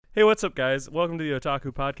Hey, what's up, guys? Welcome to the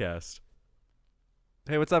Otaku Podcast.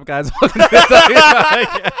 Hey, what's up, guys? Welcome to the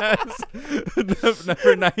Podcast.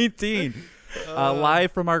 Number 19.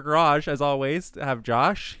 Live from our garage, as always, have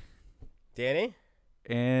Josh Danny?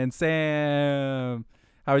 and Sam.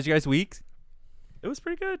 How was you guys' week? It was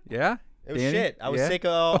pretty good. Yeah? It was Danny? shit. I was Yeah? sick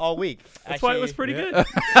all week. That's why it was pretty Yeah.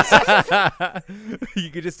 good. You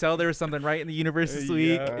could just tell there was something right in the universe this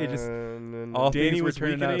week. Yeah. It just good. all Danny things were was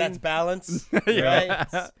turning weakening. out. That's balance, Yeah.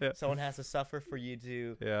 right? Yeah. Someone has to suffer for you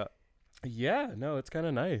to. Yeah. Yeah, no, it's kind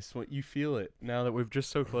of nice. You feel it now that we're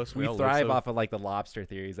just so close. We all thrive live so- off of like the lobster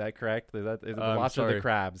theory. Is that correct? Is it the I'm lobster or the sorry.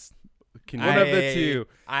 crabs? Can One you, of the two.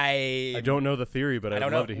 I I don't know the theory, but I I'd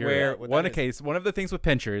don't love know to hear Where it. what one that is. case, one of the things with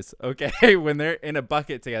pinchers, okay, when they're in a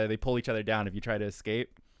bucket together, they pull each other down if you try to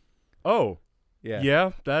escape. Oh, Yeah.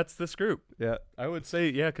 yeah, that's this group. Yeah. I would say,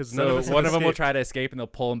 yeah, because none So of us one have of them will escaped. try to escape and they'll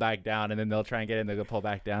pull him back down, and then they'll try and get in, they'll pull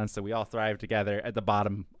back down. So we all thrive together at the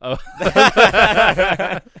bottom. Oh,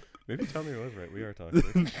 Maybe tell me it was right. We are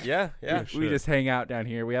talking. yeah. Yeah. we just hang out down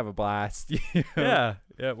here. We have a blast. you know?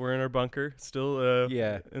 yeah, we're in our bunker still.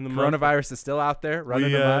 Yeah. in the month. Coronavirus is still out there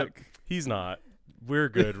running We, amok. He's not. We're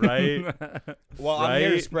good, right? Well, I'm here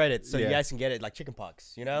to Right? spread it so Yeah. you guys can get it like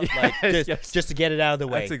chickenpox, you know? Yes, Like yes. just to get it out of the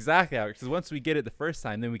way. That's exactly how. Because once we get it the first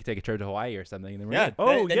time, then we can take a trip to Hawaii or something, and then we're yeah. good.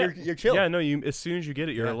 Oh, then yeah. You're chill. Yeah, no. You as soon as you get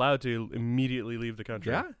it, you're Yeah. allowed to immediately leave the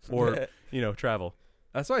country. Yeah. Or travel.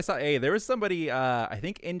 That's why I saw. Hey, there was somebody, I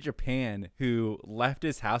think in Japan, who left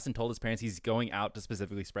his house and told his parents he's going out to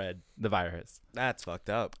specifically spread the virus. That's fucked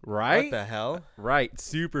up. Right? What the hell? Right.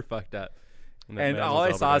 Super fucked up. that And man all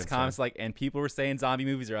was I saw Albert is comments like, and people were saying zombie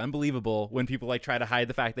movies are unbelievable when people like try to hide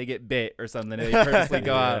the fact they get bit or something. They purposely Einstein.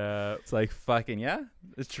 go out. Yeah, It's like fucking yeah,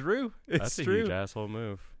 it's true. It's that's a true. huge asshole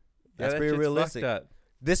move. That's that pretty shit's realistic. fucked up.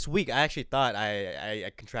 This week, I actually thought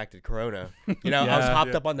I contracted corona. You know, I was Yeah.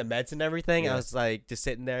 hopped Yeah. up on the meds and everything. Yeah. I was like just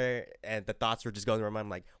sitting there, and the thoughts were just going through my mind. I'm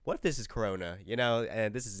like, what if this is corona? You know,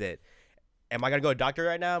 and this is it. Am I gonna go to a doctor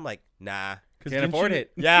right now? I'm like, nah. Can't afford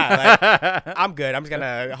it. Yeah, like, I'm good. I'm just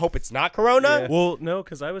gonna hope it's not corona. Yeah. Well, no,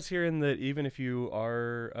 because I was hearing that even if you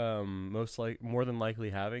are more than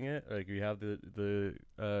likely having it, like you have the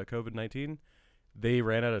COVID-19, they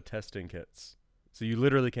ran out of testing kits, so you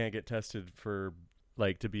literally can't get tested for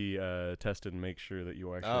to be tested and make sure that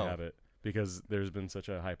you actually Oh. have it because there's been such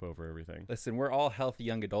a hype over everything. Listen, we're all healthy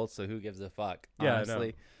young adults, so who gives a fuck? Yeah, I know.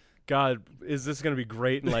 Honestly. God, is this gonna be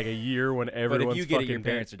great in like a year when But everyone's if you get it, fucking your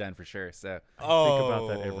parents are done for sure. So, I think about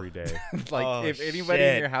that every day. like, Oh, if anybody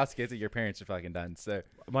in shit. your house gets it, your parents are fucking done. So,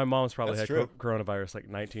 My mom's probably That's had true. coronavirus like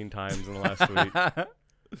 19 times in the last week.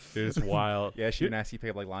 It's wild. yeah, she would ask you to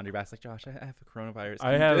pick up like laundry baskets. Like, Josh, I have a coronavirus.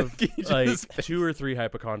 I Can you have just- can you like just pick-" 2 or 3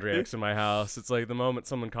 hypochondriacs in my house. It's like the moment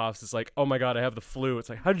someone coughs, it's like, oh my God, I have the flu. It's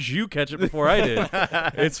like, how did you catch it before I did?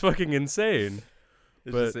 It's fucking insane.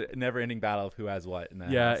 It's but- just a never-ending battle of who has what in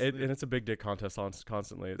that Yeah, house. and it's a big dick contest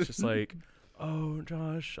constantly. It's just like, oh,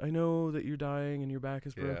 Josh, I know that you're dying and your back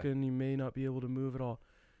is Yeah. broken. You may not be able to move at all.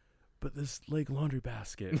 But this like laundry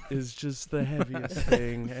basket is just the heaviest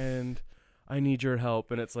thing, and I need your help.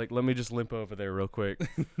 And it's like, let me just limp over there real quick.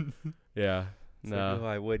 Yeah. It's No. like, oh,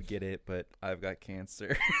 I would get it, but I've got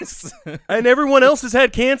cancer. And everyone else has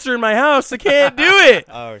had cancer in my house. I can't do it.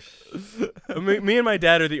 Oh, Me and my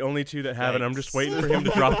dad are the only two that have it. I'm just Yikes. waiting for him to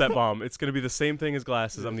drop that bomb. It's going to be the same thing as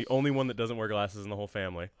glasses. I'm the only one that doesn't wear glasses in the whole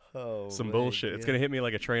family. oh Some bullshit. It's going to hit me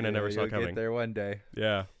like a train I never saw You'll coming. Get there one day.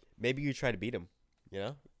 Yeah. Maybe you try to beat him. You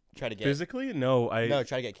know, try to get Physically? No, no,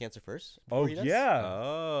 try to get cancer first. Oh, before he does. yeah.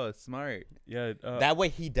 Oh, smart. Yeah. That way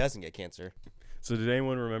he doesn't get cancer. So did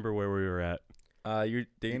anyone remember where we were at? Your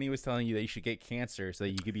Danny was telling you that you should get cancer so that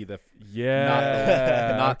you could be the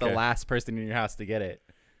Yeah. not the Okay. last person in your house to get it.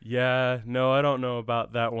 Yeah. No, I don't know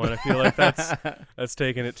about that one. I feel like that's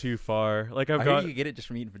taking it too far. Like I I've heard got you could get it just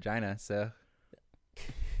from eating vagina. So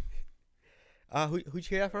Who'd you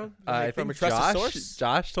hear that from? I Like, from think a trusted Josh, source.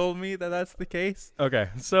 Josh told me that that's the case. Okay.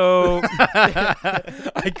 So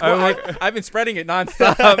I've been spreading it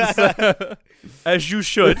nonstop. So. as you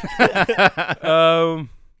should.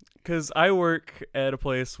 Because I work at a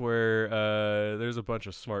place where there's a bunch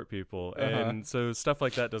of smart people, and so stuff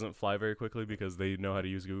like that doesn't fly very quickly because they know how to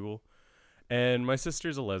use Google. And my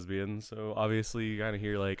sister's a lesbian, so obviously you kind of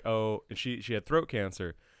hear like, oh, and she had throat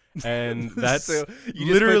cancer, and that's so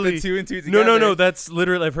you literally just put the two and two together. no. That's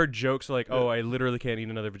literally I've heard jokes like, oh, I literally can't eat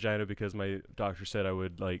another vagina because my doctor said I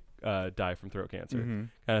would like die from throat cancer, Mhm.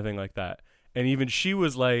 kind of thing like that. And even she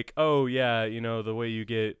was like, oh yeah, the way you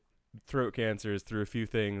get throat cancer is through a few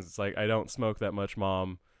things. It's like, I don't smoke that much,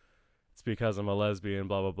 Mom. it's because I'm a lesbian,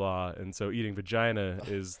 blah, blah, blah. And so eating vagina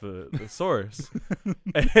is the source.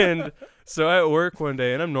 And so at work one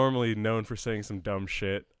day, and I'm normally known for saying some dumb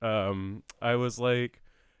shit, I was like,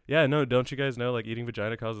 yeah, no, don't you guys know, like, eating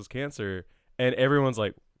vagina causes cancer? And everyone's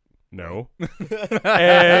like, no.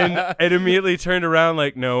 And it immediately turned around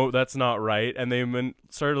like, no, that's not right. And they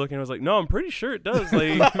started looking. I was like, no, I'm pretty sure it does.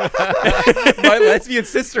 Like, My lesbian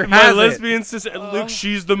sister my has lesbian sister, look,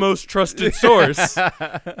 she's the most trusted source.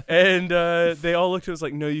 And they all looked at us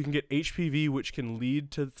like, no, you can get HPV, which can lead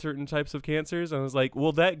to certain types of cancers. And I was like,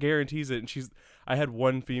 well, that guarantees it. And I had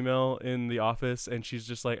one female in the office, and she's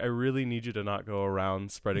just like, I really need you to not go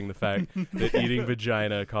around spreading the fact that eating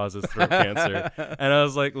vagina causes throat cancer. And I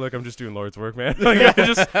was like, look, I'm just doing Lord's work, man. Like,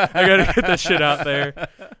 I gotta get this shit out there.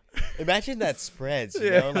 Imagine that spreads, you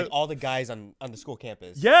know, like all the guys on the school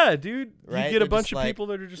campus. Yeah, dude. Right? You get a They're bunch just of like, people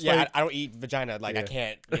that are just yeah, like, I don't eat vagina. Like, I Yeah.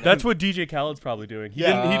 can't. You know? that's what DJ Khaled's probably doing. He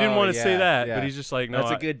Yeah. didn't want to say yeah, that, yeah. but he's just like, no,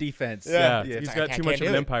 That's a good defense. yeah, Yeah. he's I got can't too much of do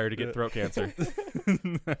an it. empire to get throat cancer.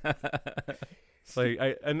 Like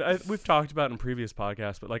we've talked about in previous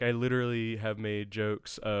podcasts, but like I literally have made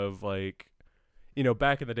jokes of like, you know,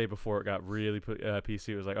 back in the day before it got really PC,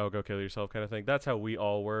 it was like, oh, go kill yourself kind of thing. That's how we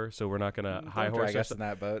all were. So we're not gonna high Don't horse drag us us. in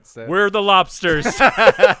that boat. So. We're the lobsters.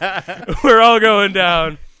 We're all going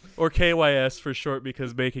down. Or KYS for short,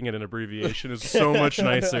 because making it an abbreviation is so much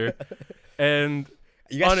nicer. And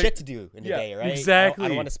You got on a- shit to do in the yeah, day, right? exactly. I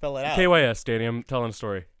don't want to spell it out. KYS, Danny, I'm telling a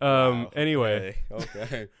story. Wow, Anyway.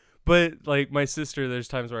 Okay. But like my sister, there's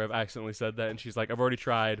times where I've accidentally said that, and she's like, I've already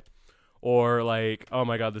tried. Or like, oh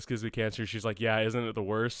my God, this gives me cancer. She's like, yeah, isn't it the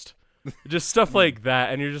worst? Just stuff like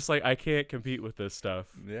that. And you're just like, I can't compete with this stuff.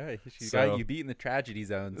 Yeah, she So- got you beat in the tragedy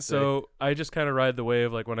zone. So I just kind of ride the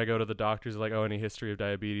wave. Like when I go to the doctors, like, oh, any history of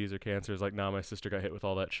diabetes or cancer? Is like, nah, my sister got hit with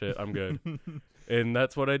all that shit. I'm good. And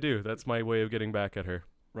that's what I do. That's my way of getting back at her.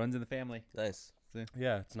 runs in the family. Nice.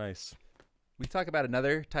 Yeah, it's nice. We talk about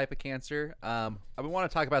another type of cancer. I want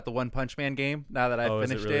to talk about the One Punch Man game now that I've Oh, is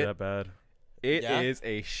finished it really it. that bad? It Yeah? is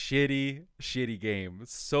a shitty game.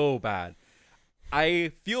 So bad.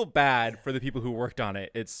 I feel bad for the people who worked on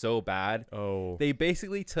it. It's so bad. Oh. They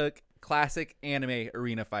basically took classic anime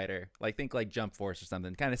arena fighter, like think like Jump Force or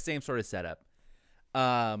something, kind of same sort of setup.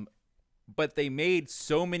 But they made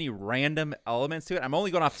so many random elements to it. I'm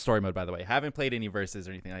only going off the story mode, by the way. Haven't played any verses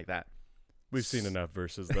or anything like that. We've seen enough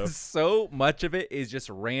verses, though. So much of it is just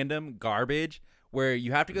random garbage where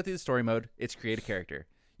you have to go through the story mode. It's create a character.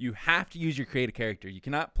 You have to use your create a character. You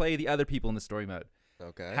cannot play the other people in the story mode.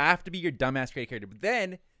 Okay. Have to be your dumbass create a character. But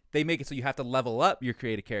then they make it so you have to level up your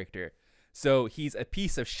create a character. So he's a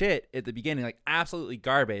piece of shit at the beginning, like absolutely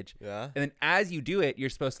garbage. Yeah. And then as you do it, you're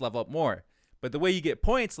supposed to level up more. But the way you get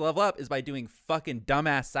points to level up is by doing fucking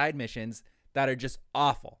dumbass side missions that are just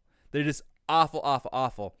awful. They're just awful, awful,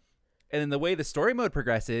 awful. And then the way the story mode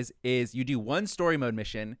progresses is you do one story mode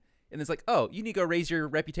mission, and it's like, oh, you need to go raise your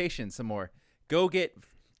reputation some more. Go get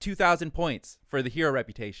 2,000 points for the hero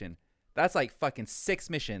reputation. That's like fucking 6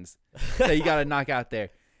 missions that you got to knock out there.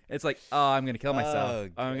 It's like, oh, I'm going to kill myself.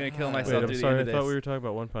 Oh, I'm going to kill God. myself Wait, I'm through sorry. the I end of thought this. we were talking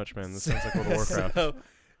about One Punch Man. This sounds like World of Warcraft. So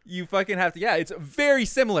you fucking have to, yeah, it's very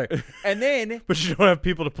similar. And then, But you don't have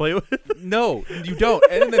people to play with? no, you don't.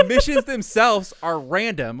 And then the missions themselves are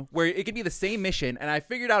random, where it could be the same mission. And I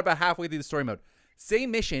figured out about halfway through the story mode. Same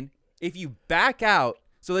mission. If you back out,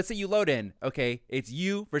 so let's say you load in, okay, it's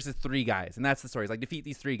you versus 3 guys. And that's the story. It's like defeat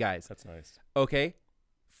these 3 guys. That's nice. Okay.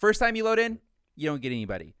 First time you load in, you don't get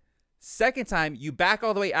anybody. Second time, you back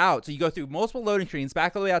all the way out. So you go through multiple loading screens,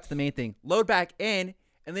 back all the way out to the main thing, load back in,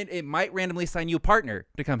 and then it might randomly assign you a partner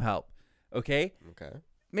to come help. Okay? Okay.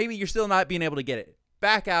 Maybe you're still not being able to get it.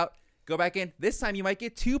 Back out, go back in. This time you might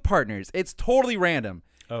get 2 partners. It's totally random.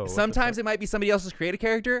 Oh, what the Sometimes fuck? it might be somebody else's creative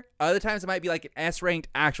character. Other times it might be like an S-ranked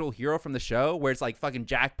actual hero from the show where it's like fucking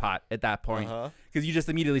jackpot at that point. Uh-huh. Because you just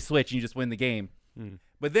immediately switch and you just win the game. Hmm.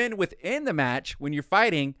 But then within the match, when you're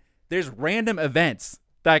fighting, there's random events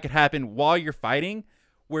that could happen while you're fighting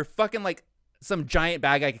where fucking like some giant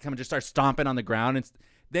bad guy could come and just start stomping on the ground. And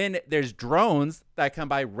then there's drones that come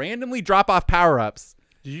by, randomly drop off power-ups.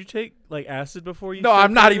 Did you take like acid before you? No, started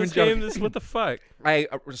I'm not playing even this game? joking. This what the fuck? I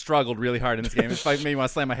struggled really hard in this game. It's like made me want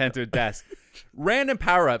to slam my head into a desk. Random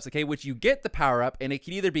power-ups, okay, which you get the power-up, and it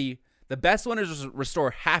can either be the best one is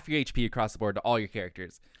restore half your HP across the board to all your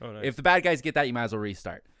characters. Oh, nice. If the bad guys get that, you might as well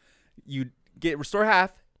restart. You get restore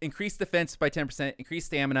half, increase defense by 10%, increase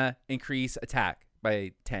stamina, increase attack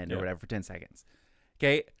by 10 or Yeah. whatever for 10 seconds.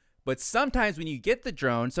 Okay? But sometimes when you get the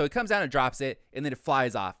drone, so it comes down and drops it, and then it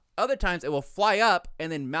flies off. Other times it will fly up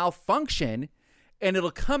and then malfunction, and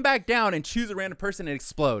it'll come back down and choose a random person and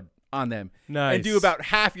explode on them. Nice. And do about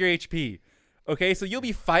half your HP. Okay, so you'll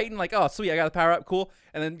be fighting like, oh sweet, I got the power up, cool,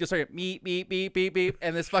 and then you'll start beep beep beep beep beep,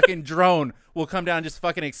 and this fucking drone will come down and just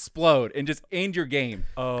fucking explode and just end your game.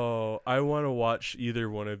 Oh, I want to watch either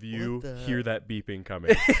one of you What the- hear that beeping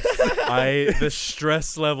coming. The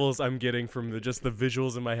stress levels I'm getting from the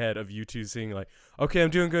visuals in my head of you two seeing like, okay, I'm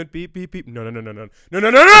doing good, beep beep beep. No.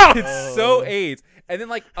 It's so AIDS. And then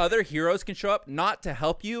like other heroes can show up not to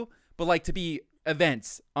help you, but like to be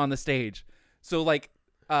events on the stage. So like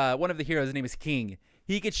one of the heroes, his name is King.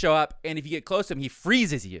 He could show up, and if you get close to him, he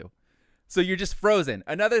freezes you. So you're just frozen.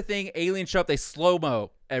 Another thing, aliens show up, they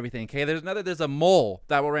slow-mo everything, okay? There's a mole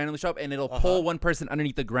that will randomly show up, and it'll pull one person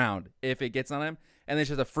underneath the ground if it gets on him, and then it's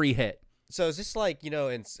just a free hit. So is this like,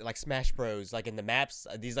 in like Smash Bros, like in the maps,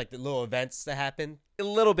 these like the little events that happen? A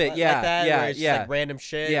little bit, Like yeah, that, yeah, where it's just, yeah. like random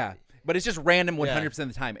shit. Yeah, but it's just random 100% of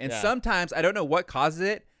the time. And Yeah. sometimes, I don't know what causes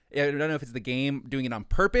it. I don't know if it's the game doing it on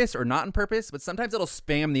purpose or not on purpose, but sometimes it'll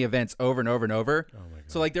spam the events over and over and over. Oh my god.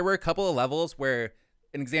 So like there were a couple of levels where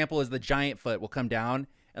an example is the giant foot will come down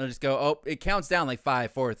and it'll just go, oh, it counts down like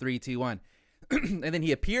 5, 4, 3, 2, 1. And then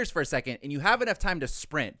he appears for a second and you have enough time to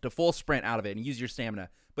full sprint out of it and use your stamina.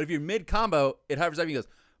 But if you're mid combo, it hovers up and goes,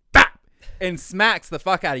 bap, and smacks the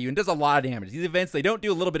fuck out of you and does a lot of damage. These events, they don't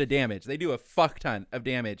do a little bit of damage. They do a fuck ton of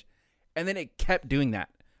damage. And then it kept doing that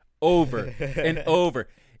over and over.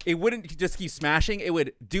 It wouldn't just keep smashing. It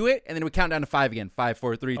would do it, and then it would count down to 5 again. 5,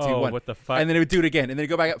 4, 3, 2, 1. What the fuck? And then it would do it again, and then it'd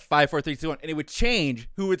go back up 5, 4, 3, 2, 1. And it would change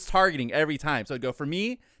who it's targeting every time. So it'd go from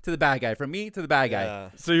me to the bad guy, from me to the bad guy. Yeah.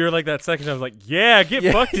 So you're like that second time, like, yeah, get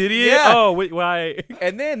Yeah. fucked, idiot. Yeah. Oh, wait, why?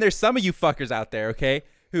 And then there's some of you fuckers out there, okay,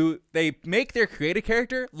 who they make their creative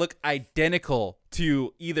character look identical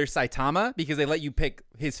to either Saitama because they let you pick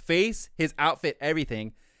his face, his outfit,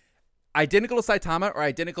 everything. Identical to Saitama or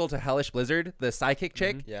identical to Hellish Blizzard, the psychic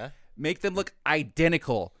chick. Yeah. Make them look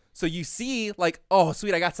identical. So you see, like, oh,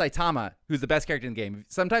 sweet, I got Saitama, who's the best character in the game.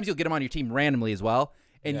 Sometimes you'll get him on your team randomly as well,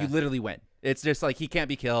 and Yeah. you literally win. It's just like he can't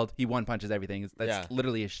be killed. He one punches everything. That's Yeah.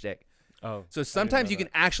 literally his shtick. Oh, So sometimes you can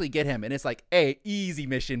actually get him, and it's like, hey, easy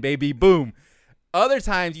mission, baby, boom. Other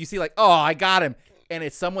times you see like, oh, I got him, and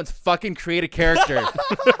it's someone's fucking creative character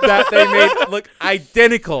that they made look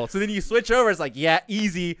identical. So then you switch over, it's like, yeah,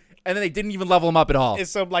 easy, and then they didn't even level him up at all.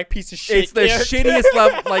 It's some like piece of shit. It's the character. shittiest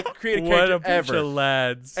level, like creative what character a bunch ever. of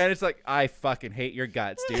lads. And it's like, I fucking hate your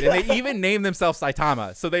guts, dude. And they even name themselves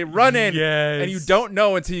Saitama. So they run in, and you Yes. don't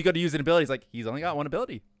know until you go to use an ability. It's like, he's only got one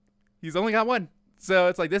ability. He's only got one. So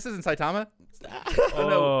it's like, this isn't Saitama. I don't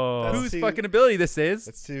know Oh. That's whose too- fucking ability this is.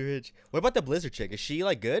 That's too rich. What about the Blizzard chick? Is she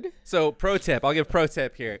like good? So pro tip, I'll give pro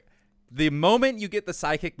tip here. The moment you get the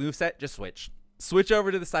psychic moveset, just switch. Switch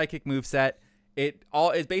over to the psychic moveset.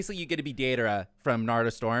 It's basically you get to be Deidara from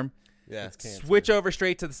Naruto Storm. Yeah. Switch over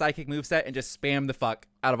straight to the psychic moveset and just spam the fuck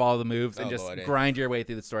out of all the moves and Oh, just Lordy. grind your way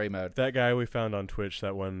through the story mode. That guy we found on Twitch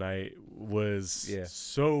that one night was Yeah.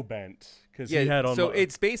 so bent because Yeah, he had on. so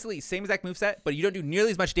it's basically same exact moveset, but you don't do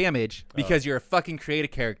nearly as much damage because you're a fucking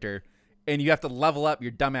creative character and you have to level up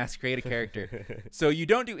your dumbass creative character. So you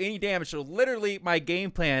don't do any damage. So literally my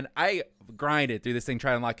game plan, I grinded through this thing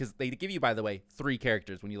trying to unlock because they give you, by the way, 3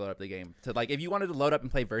 characters when you load up the game. So like if you wanted to load up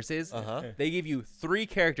and play versus, they give you 3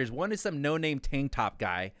 characters. One is some no-name tank top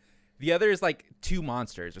guy. The other is like 2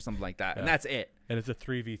 monsters or something like that. And Yeah. that's it. and it's a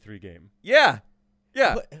 3v3 game. Yeah.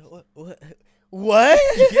 Yeah. What?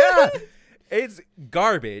 Yeah. It's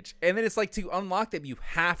garbage. And then it's like to unlock them, you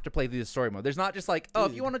have to play through the story mode. There's not just like, oh,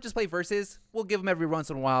 if you want to just play versus, we'll give them every once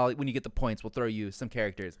in a while. When you get the points, we'll throw you some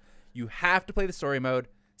characters. You have to play the story mode.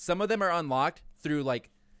 Some of them are unlocked through like,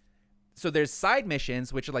 so there's side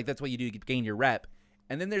missions, which are like, that's what you do to gain your rep.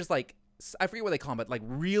 And then there's like, I forget what they call them, but like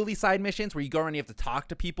really side missions where you go around and you have to talk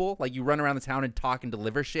to people. Like you run around the town and talk and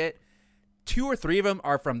deliver shit. 2 or 3 of them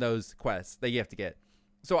are from those quests that you have to get.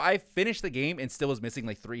 So I finished the game and still was missing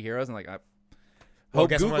like 3 heroes. And like, I Well, hope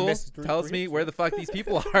guess I'm gonna Google miss three tells me heroes. where the fuck these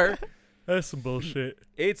people are. That's some bullshit.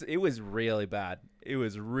 It was really bad. It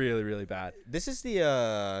was really, really bad. This is the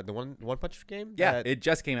one punch game. Yeah, that- it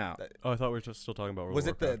just came out. Oh, I thought we were still talking about World was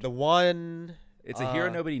of it the Warcraft. the one? It's a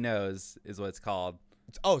hero nobody knows is what it's called.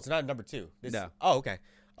 Oh, it's not number 2. No. Oh, okay.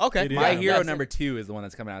 Okay. It is. My Yeah, Hero that's number it. 2 is the one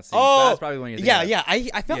that's coming out soon. Oh, So that's probably the one you're thinking yeah, of.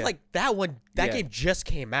 yeah. I felt Yeah. like that Yeah. game just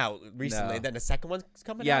came out recently. No. Then the second one's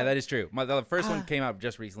coming out. Yeah, that is true. The first one Ah. came out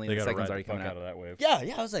just recently. They And the got to second one's ride already the fuck coming out out. of that wave.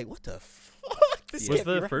 Yeah. I was like, what the fuck? This Was can't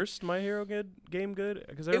be the right. first My Hero game good?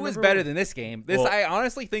 Because It was better than this game. I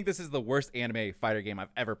honestly think this is the worst anime fighter game I've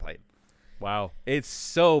ever played. Wow. It's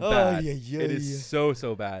so bad. yeah, yeah, It is so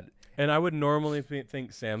bad. And I would normally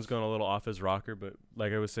think Sam's going a little off his rocker, but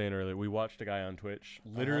like I was saying earlier, we watched a guy on Twitch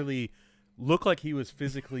literally look like he was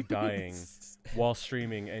physically dying while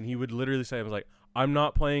streaming, and he would literally say, "I was like, I'm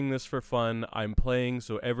not playing this for fun. I'm playing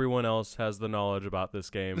so everyone else has the knowledge about this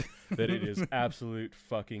game that it is absolute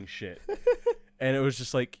fucking shit. And it was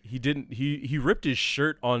just like he ripped his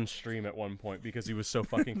shirt on stream at one point because he was so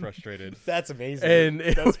fucking frustrated. That's amazing. And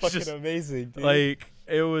it that's was fucking just, amazing, dude. Like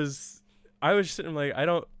it was I was sitting like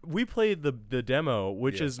we played the demo,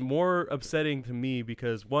 which is more upsetting to me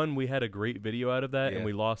because one, we had a great video out of that and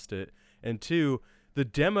we lost it. And two, the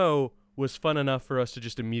demo was fun enough for us to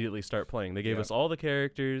just immediately start playing. They gave us all the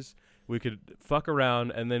characters. We could fuck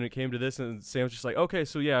around, and then it came to this, and Sam was just like, okay,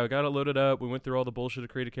 so yeah, I got it loaded up. We went through all the bullshit to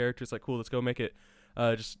create a character. It's like, cool, let's go make it.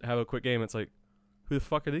 Just have a quick game. It's like, who the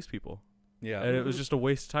fuck are these people? Yeah. And it was just a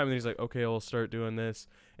waste of time. And then he's like, okay, I'll start doing this.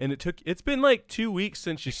 And it's been like 2 weeks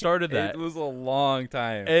since you started that. It was a long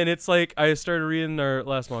time. And it's like, I started reading our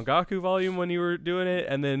last Mangaku volume when you were doing it.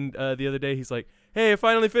 And then the other day, he's like, hey, I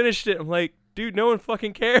finally finished it. I'm like, dude, no one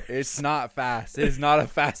fucking cares. It's not fast. It is not a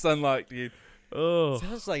fast unlock, dude. Oh,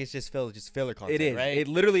 Sounds like it's just filler content. It is. Right? It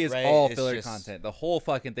literally is Right? all It's filler just- content. The whole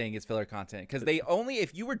fucking thing is filler content. Because they only,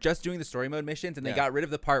 if you were just doing the story mode missions and they Yeah. got rid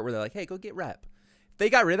of the part where they're like, hey, go get rep. If they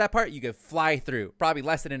got rid of that part, you could fly through. Probably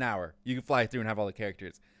less than an hour. You could fly through and have all the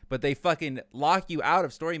characters. But they fucking lock you out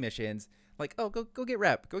of story missions. Like, oh, go get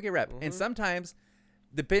rep. Go get rep. And sometimes,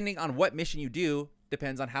 depending on what mission you do,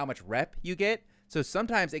 depends on how much rep you get. So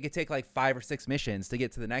sometimes it could take like 5 or 6 missions to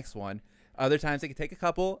get to the next one. Other times it could take a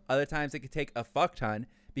couple. Other times it could take a fuck ton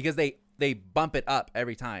because they bump it up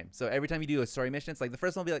every time. So every time you do a story mission, it's like the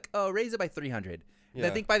first one will be like, oh, raise it by 300. And I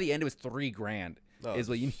Yeah. think by the end it was $3,000 Oh, is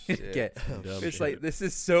what you need to shit. get. Dumb It's shit. like, this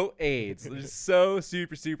is so AIDS. It's so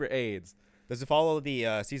super, super AIDS. Does it follow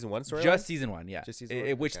the season 1 story? Just season 1, yeah. Just season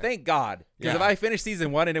one? Which Okay. thank God. Because if Yeah. I finished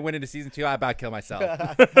season 1 and it went into season 2, I'd about to kill myself.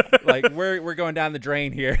 Like, we're going down the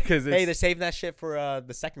drain here. Because Hey, they're saving that shit for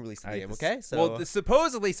the second release of the game. Okay, so well,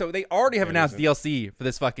 supposedly, so they already have It announced isn't. DLC for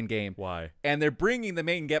this fucking game. why? And they're bringing the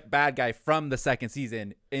main bad guy from the second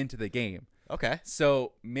season into the game. okay,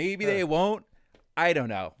 So maybe they won't. I don't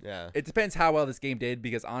know. yeah. It depends how well this game did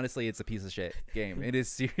because honestly, it's a piece of shit game. It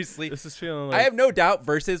is seriously. This is feeling like I have no doubt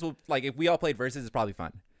Versus will, like, if we all played Versus, it's probably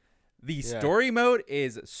fun. The Yeah. story mode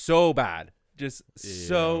is so bad. Just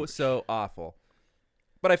so awful.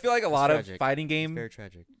 But I feel like a lot of tragic. fighting It's game, very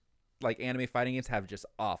tragic. like anime fighting games, have just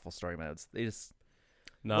awful story modes. They just.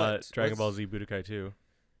 not Dragon what's- Ball Z Budokai 2.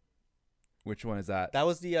 Which one is that? That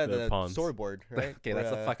was the pawns. storyboard, right? Okay, that's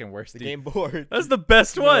the fucking worst. the dude. game board. That's the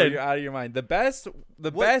best No, one. you're out of your mind. The best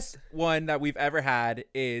one that we've ever had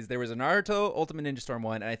is there was a Naruto Ultimate Ninja Storm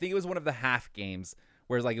 1, and I think it was one of the half games,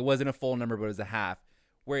 where it's like it wasn't a full number, but it was a half,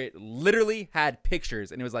 where it literally had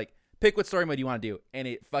pictures, and it was like, pick what story mode you want to do, and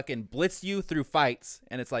it fucking blitzed you through fights,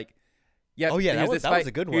 and it's like, yeah, Oh, yeah, that here's was- this that fight, was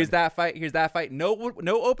a good Here's one. that fight. Here's that fight. No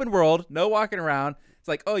open world. No walking around. It's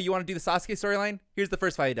like, oh, you want to do the Sasuke storyline? Here's the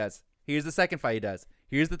first fight he does. Here's the second fight he does.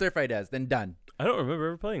 Here's the third fight he does. Then done. I don't remember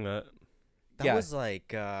ever playing that. That Yeah. was like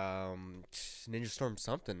Ninja Storm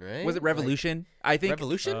something, right? Was it Like, I think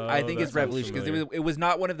Revolution? I think that it's sounds Revolution because familiar. it was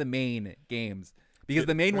not one of the main games. Because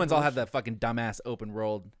the main ones all have the fucking dumbass open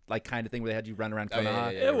world like kind of thing where they had you run around Oh, yeah,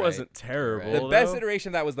 Konoha. yeah, yeah. It right. wasn't terrible. The best though. iteration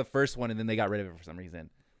of that was the first one, and then they got rid of it for some reason.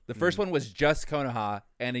 The Hmm. first one was just Konoha,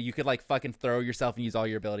 and you could like fucking throw yourself and use all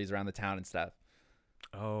your abilities around the town and stuff.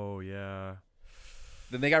 Oh yeah.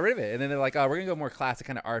 Then they got rid of it, and then they're like, "Oh, we're gonna go more classic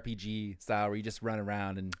kind of RPG style where you just run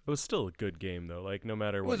around." And It was still a good game though. Like no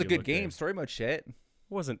matter it what. was a you good looked game. at. Story mode shit. It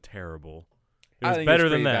wasn't terrible. It I was think better it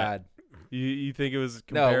was than pretty that. bad. You think it was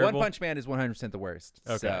No, comparable? One Punch Man is 100% the worst.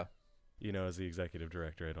 Okay. So You know, as the executive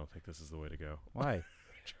director, I don't think this is the way to go. why?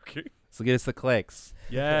 Okay. So get us the clicks.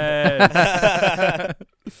 Yes.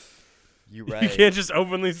 You You right. can't just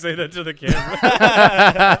openly say that to the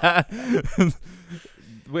camera.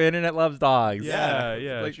 The internet loves dogs. Yeah,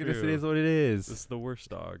 yeah, Like this, it true. is what it is. This is the worst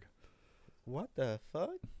dog. What the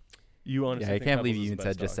fuck? You honestly Yeah, I think can't believe Pebbles you is the even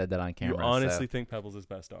best just dog? said that on camera. You honestly so think Pebbles is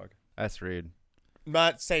best dog? that's rude. I'm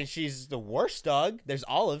not saying she's the worst dog. There's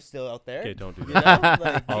Olive still out there. Okay, don't do You that. know?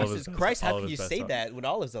 Like, Olive Jesus is- Christ, how Olive can is you best say dog. that when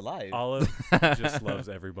Olive's alive? Olive just loves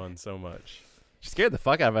everyone so much. She scared the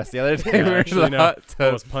fuck out of us the other day. Yeah, we were actually, in the no. hot tub,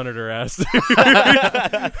 Almost punted her ass.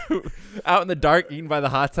 out in the dark, eating by the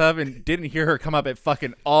hot tub, and didn't hear her come up at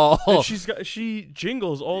fucking all. And she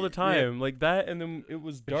jingles all the time like that, and then it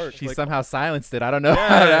was dark. She like, somehow silenced it. I don't know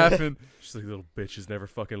how it Yeah. happened. she's like, little bitches never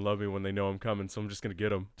fucking love me when they know I'm coming, so I'm just gonna get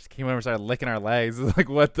them. Just came over and started licking our legs. It was like,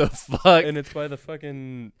 what the fuck? And it's by the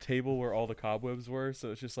fucking table where all the cobwebs were, so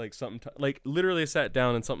it's just like something. Like literally, I sat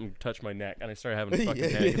down and something touched my neck, and I started having a fucking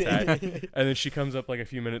panic attack. And then she comes up like a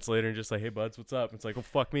few minutes later and just like, "Hey, buds, what's up?" It's like, "Oh,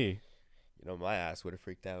 fuck me." You know, my ass would have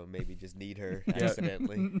freaked out and maybe just need her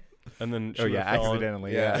accidentally. And then she Oh would've yeah, fell on-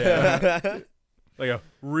 accidentally. Yeah. Yeah. like a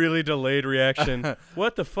really delayed reaction.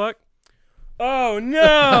 What the fuck? Oh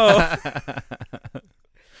no!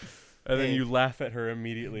 And then you laugh at her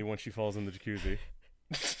immediately once she falls in the jacuzzi.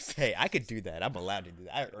 Hey, I could do that. I'm allowed to do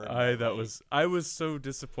that. I earned that right. I was so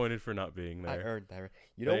disappointed for not being there. I earned that. Right.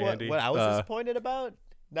 You know Hey, what? Andy? What I was disappointed about?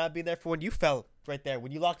 Not being there for when you fell right there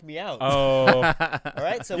when you locked me out. Oh, All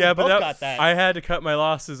right. So yeah, we but both got that. I had to cut my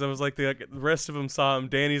losses. I was like, the rest of them saw him.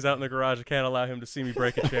 Danny's out in the garage. I can't allow him to see me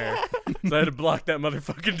break a chair, so I had to block that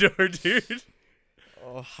motherfucking door, dude.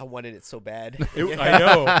 Oh, I wanted it so bad. I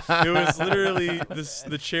know. It was literally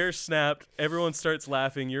the chair snapped. Everyone starts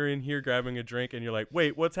laughing. You're in here grabbing a drink, and you're like,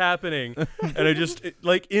 "Wait, what's happening?" And I just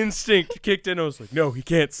like instinct kicked in. I was like, "No, he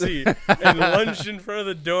can't see," and lunged in front of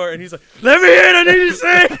the door. And he's like, "Let me in! I need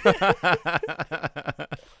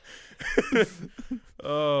to see."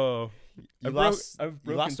 Oh, You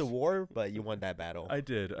lost a war, but you won that battle. I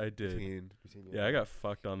did. Between Yeah, I got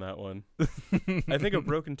fucked on that one. I think I've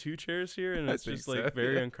broken 2 chairs here, and it's just like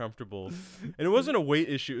very uncomfortable. And it wasn't a weight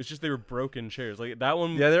issue; it's just they were broken chairs. Like that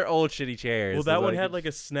one. Yeah, they're old shitty chairs. Well, that one had like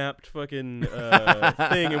a snapped fucking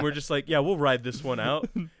thing, and we're just like, yeah, we'll ride this one out.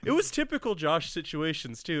 It was typical Josh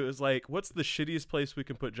situations too. It was like, what's the shittiest place we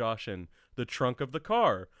can put Josh in? The trunk of the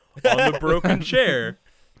car, on the broken chair.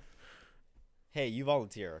 Hey, you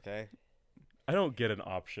volunteer, okay? I don't get an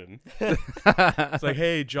option. It's like,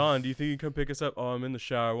 hey, John, do you think you can come pick us up? Oh, I'm in the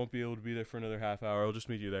shower. I won't be able to be there for another half hour. I'll just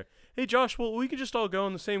meet you there. Hey, Josh, well, we can just all go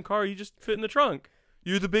in the same car. You just fit in the trunk.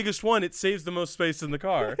 You're the biggest one. It saves the most space in the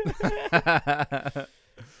car.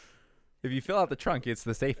 If you fill out the trunk, it's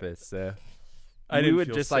the safest. So I didn't would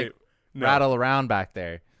feel just safe. like No. rattle around back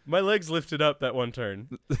there. My legs lifted up that one turn.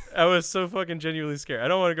 I was so fucking genuinely scared. I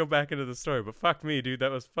don't want to go back into the story, but fuck me, dude.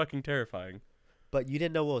 That was fucking terrifying. But you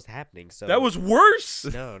didn't know what was happening, so That was worse.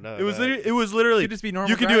 no. It was literally. It could just be normal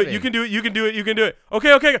You can do it. driving. You can do it. You can do it. You can do it.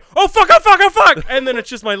 Okay. Okay. Oh fuck! Oh fuck! Oh fuck! And then it's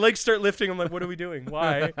just my legs start lifting. I'm like, what are we doing?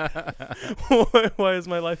 Why? Why is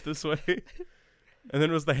my life this way? And then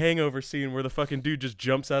it was the hangover scene where the fucking dude just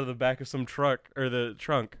jumps out of the back of some truck or the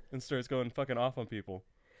trunk and starts going fucking off on people.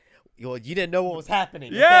 Well, you didn't know what was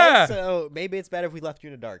happening. Yeah. Okay? So maybe it's better if we left you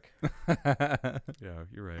in the dark. Yeah,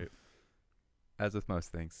 you're right. As with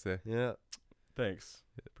most things. Yeah. Thanks.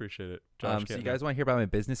 Appreciate it. Josh, So you guys want to hear about my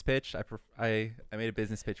business pitch? I made a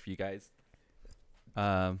business pitch for you guys.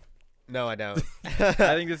 No, I don't. I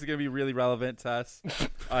think this is gonna be really relevant to us.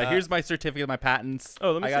 Here's my certificate of my patents.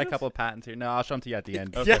 Oh, let me I see got a this? couple of patents here. No, I'll show them to you at the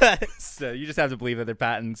end. Okay. Yes. So you just have to believe that they're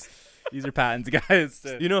patents. These are patents, guys.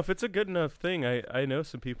 You know, if it's a good enough thing, I know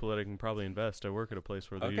some people that I can probably invest. I work at a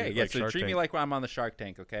place where they Okay, use yeah. like So Shark treat me Tank. like I'm on the Shark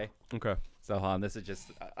Tank, okay? Okay. So hold on, this is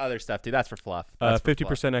just other stuff, dude. That's for fluff. That's for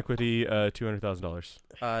 50% equity, $200,000.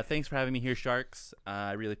 fluff. Thanks for having me here, Sharks.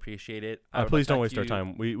 I really appreciate it. I would Please like don't to waste our you-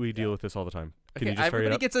 time. We deal with this all the time. Can Okay, you just hurry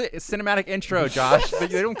everybody up? gets a cinematic intro, Josh. They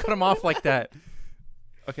don't cut them off like that.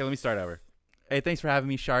 Okay, let me start over. Hey, thanks for having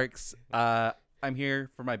me, Sharks. I'm here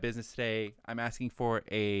for my business today. I'm asking for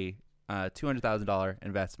a $200,000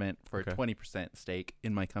 investment for Okay. a 20% stake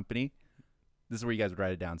in my company. This is where you guys would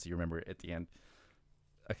write it down so you remember it at the end.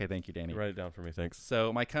 Okay, thank you, Danny. Write it down for me, thanks.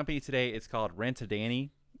 So my company today is called Rent a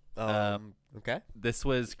Danny. Okay. This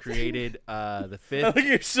was created the I 5th. think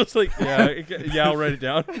you're just like, yeah, I'll write it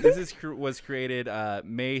down. Was created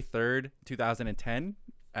May 3rd, 2010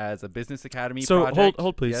 as a business academy So project.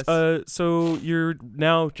 hold please. Yes. So you're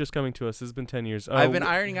now just coming to us. This has been 10 years. I've been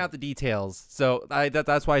ironing out the details, so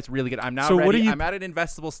that's why it's really good. I'm now So ready. what are you- I'm at an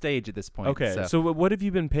investable stage at this point. Okay. So what have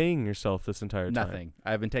you been paying yourself this entire time? nothing.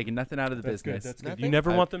 I've been taking nothing out of the That's business. good. That's good. Nothing? You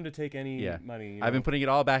never I've- want them to take any Yeah. money. I've been putting it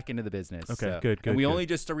all back into the business. Okay, so. good, And we good. only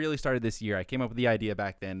just really started this year. I came up with the idea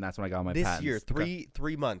back then. That's when I got my This patents. year,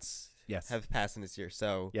 three months Yes. have passed in this year.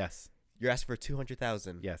 So Yes. you're asking for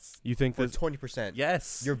 200,000. Yes. You think For that 20%.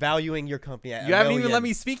 Yes. You're valuing your company at You $1 haven't even million. let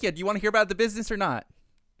me speak yet. Do you want to hear about the business or not?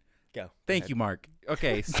 Go. Thank you, Mark.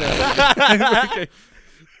 Okay, so Okay.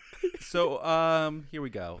 so here we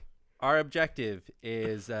go. Our objective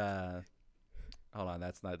is hold on,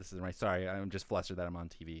 this isn't right. Sorry, I'm just flustered that I'm on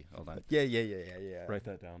TV. Hold on. Yeah. write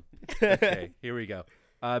that down. Okay, here we go.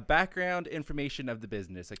 Background information of the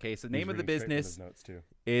business. Okay, so the name of the business Notes too.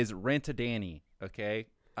 is Rent a Danny. Okay,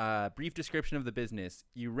 brief description of the business: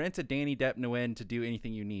 you rent a Danny Depp Nguyen to do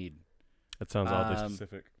anything you need. That sounds oddly Um,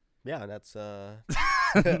 specific. Yeah, that's Do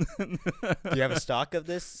you have a stock of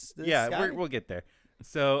this Yeah, guy? we'll get there.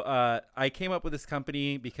 So I came up with this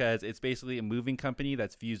company because it's basically a moving company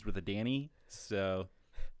that's fused with a Danny. So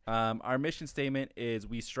our mission statement is: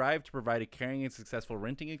 we strive to provide a caring and successful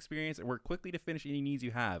renting experience and work quickly to finish any needs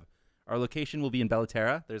you have. Our location will be in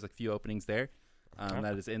Bellaterra. There's a few openings there.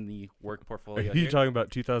 That is in the work Are portfolio. you here. talking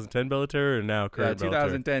about 2010 Bellator or now current Bellator?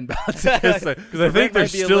 2010 Bellator. Because I think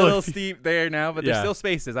there's might be still a little a few- steep there now, but there's Yeah. still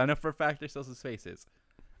spaces. I know for a fact there's still some spaces.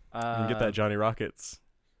 You can get that Johnny Rockets.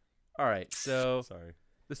 All right, so Sorry.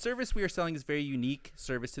 the service we are selling is very unique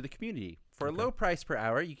service to the community. For a Okay. low price per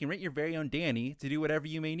hour, you can rent your very own Danny to do whatever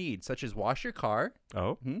you may need, such as wash your car,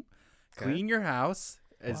 Oh, clean your house,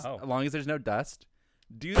 as Wow. long as there's no dust,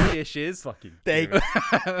 do the dishes, fucking. Thank- dude.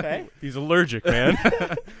 Okay. He's allergic, man.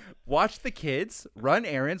 watch the kids, run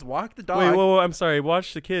errands, walk the dog. Wait, whoa, I'm sorry.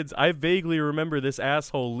 Watch the kids. I vaguely remember this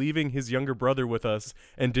asshole leaving his younger brother with us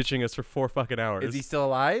and ditching us for 4 fucking hours. Is he still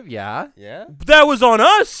alive? Yeah. Yeah. That was on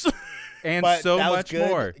us. And But so that was much good,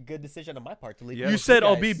 more. Good decision on my part to leave. Yeah. it You with said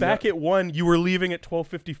I'll guys. be back at 1. You were leaving at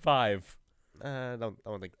 12:55. I don't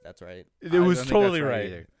think that's right. It I was don't think totally that's right.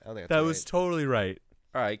 either. I don't think that's That right. was totally right.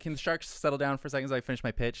 All right, can the sharks settle down for a second as I finish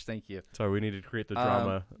my pitch? Thank you. Sorry, we needed to create the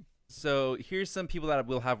drama. So here's some people that I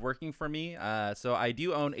will have working for me. So I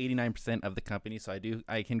do own 89% of the company, so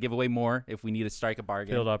I can give away more if we need to strike a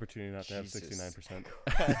bargain. Failed opportunity not to have Jesus.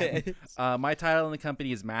 69%. My title in the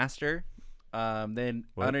company is Master. Then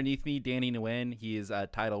What? underneath me, Danny Nguyen, he is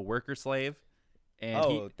title Worker Slave. And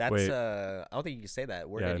Oh, that's Wait. I don't think you can say that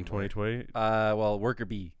word Yeah, in anymore. 2020. well, Worker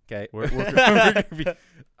B. Okay. Worker B.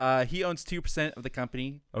 He owns 2% of the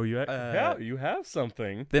company. Oh, yeah, you have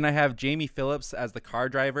something. Then I have Jamie Phillips as the car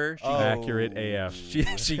driver. Oh. Accurate AF.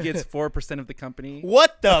 She gets 4% of the company.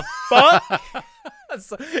 What the fuck?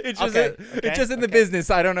 So it's just Okay, it's just in the okay. business.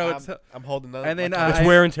 I don't know. I'm holding those. And then, It's I-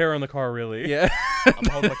 wear and tear on the car, really. Yeah. I'm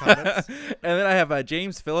holding my comments. And then I have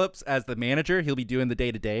James Phillips as the manager. He'll be doing the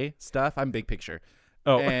day-to-day stuff. I'm big picture.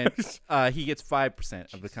 Oh, And he gets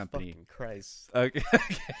 5% of the company. Fucking Christ. Okay.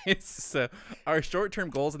 So our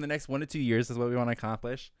short-term goals in the next 1 to 2 years is what we want to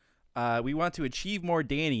accomplish. We want to achieve more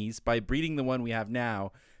Dannies by breeding the one we have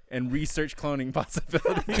now and research cloning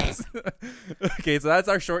possibilities. Okay, so that's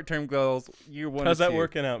our short-term goals. Year 1 how's to that 2.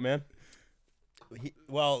 working out, man?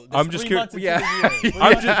 Well, I'm there's just 3 curi- months into Yeah. the year. 3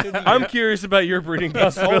 I'm months into the I'm year. curious about your breeding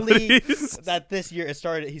It's only possibilities. that this year he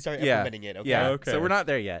started Yeah. implementing it. Okay. Yeah. Okay. So we're not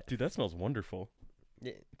there yet. Dude, that smells wonderful.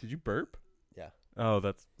 Yeah. Did you burp? Yeah. Oh,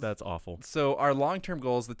 that's awful. So our long-term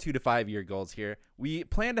goals, the 2 to 5 year goals here, we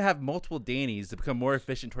plan to have multiple Dannies to become more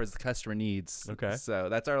efficient towards the customer needs. Okay. So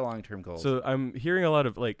that's our long-term goals. So I'm hearing a lot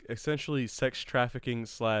of like essentially sex trafficking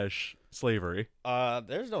 / slavery.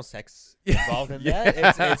 There's no sex involved in that.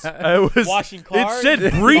 It's I was washing cars. It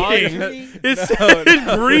said breeding. laundry. It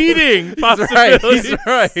said breeding He's right. possibilities. He's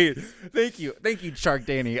right. Thank you, Shark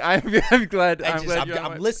Danny. I'm glad. I'm glad you're on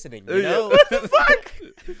I'm my- listening. You know.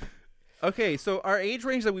 Okay, so our age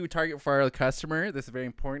range that we would target for our customer, this is very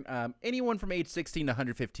important. Anyone from age 16 to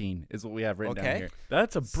 115 is what we have written down Okay. here.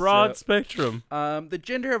 That's a broad So- spectrum. The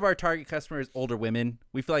gender of our target customer is older women.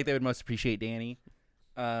 We feel like they would most appreciate Danny.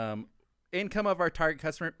 Income of our target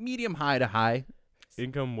customer, medium high to high.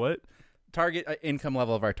 Income what? Target income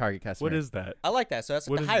level of our target customer. What is that? I like that. So that's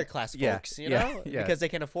What the is higher it? class Yeah, folks, you yeah, know, yeah. because they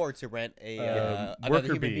can afford to rent a another worker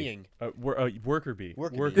human bee. being. Worker bee.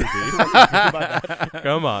 Worker bee. bee.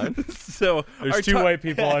 Come on. So There's our 2 white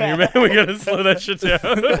people on here, man. We gotta slow that shit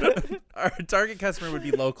down. our target customer would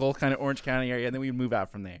be local, kind of Orange County area, and then we move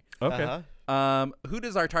out from there. Okay. Uh-huh. Who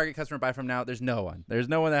does our target customer buy from now? There's no one. There's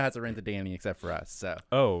no one that has to rent a Danny except for us. So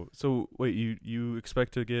Oh, so wait, you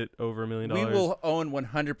expect to get over $1 million? we will own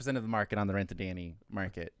 100% of the market on the rent a Danny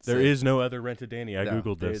market. There So- is no other Rent a Danny. I No,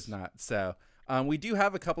 googled there this. is not. So we do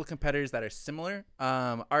have a couple competitors that are similar.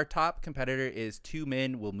 Our top competitor is Two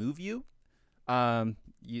Men Will Move You.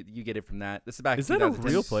 You get it from that. This is back. Is in that a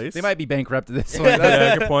 2010. real place? They might be bankrupt at this point.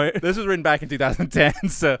 Yeah, good point. This was written back in 2010.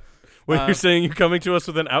 So Wait, Um, you're saying you're coming to us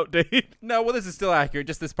with an outdate? no, well, this is still accurate.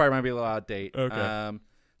 Just this part might be a little out of date. Okay.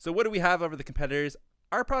 So what do we have over the competitors?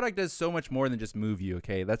 Our product does so much more than just move you.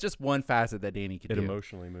 Okay, that's just one facet that Danny can It do.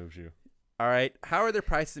 emotionally moves you. All right. How are their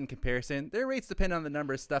prices in comparison? Their rates depend on the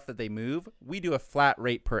number of stuff that they move. We do a flat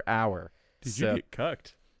rate per hour. Did So you get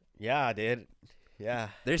cucked? Yeah, I did. Yeah.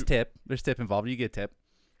 there's tip. There's tip involved. You get tip.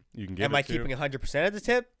 You can get Am it I too. keeping 100% of the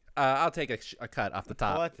tip? I'll take a cut off the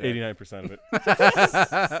top. What the- 89% of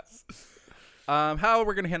it. How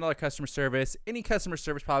we're gonna handle our customer service? Any customer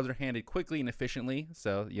service problems are handled quickly and efficiently.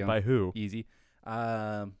 So By who? easy.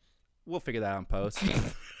 We'll figure that out in post.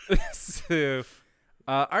 So,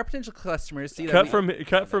 our potential customers see that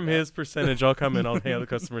Cut from his percentage. I'll come in. I'll handle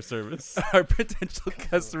customer service. our potential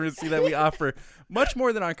customers see that we offer much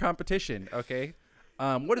more than our competition. Okay.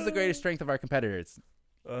 What is the greatest strength of our competitors?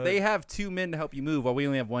 They have 2 men to help you move, while we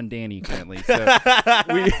only have 1 Danny currently. So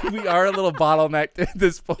we are a little bottlenecked at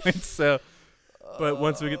this point. So But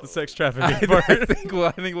once we get the sex I trafficking part,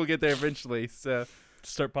 think we'll get there eventually. So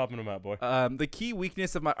Start popping them out, boy. The key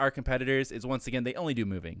weakness of our competitors is, once again, they only do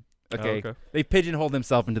moving. Oh, Okay? They pigeonholed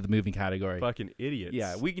themselves into the moving category. Fucking idiots.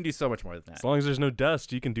 Yeah, we can do so much more than that. As long as there's no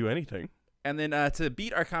dust, you can do anything. And then to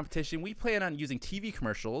beat our competition, we plan on using TV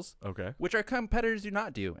commercials, Okay. which our competitors do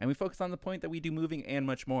not do. And we focus on the point that we do moving and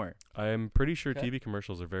much more. I'm pretty sure Okay. TV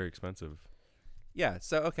commercials are very expensive. Yeah,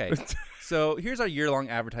 so, okay. So here's our year-long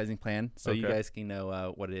advertising plan, so you Okay. guys can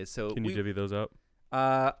know what it is. So Can you divvy those up?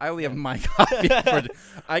 I only have my copy.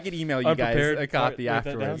 I can email you I'm guys prepared. a copy Write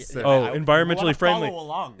that down. afterwards. So- Oh, I environmentally wanna friendly. follow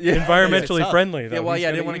along. Yeah. Environmentally It's up. friendly, though. Yeah, well, Who's yeah,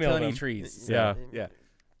 I gonna didn't want to email kill any them? trees. Yeah. Yeah.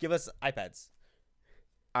 Give us iPads.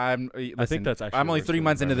 Listen, that's actually I'm only worse 3 for the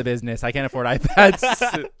months into the environment. business. I can't afford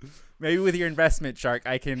iPads. Maybe with your investment, Shark,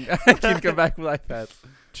 I can come back with iPads.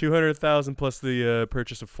 200,000 plus the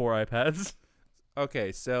purchase of 4 iPads.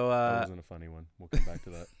 Okay, so That wasn't a funny one. We'll come back to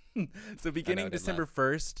that. so beginning didn't December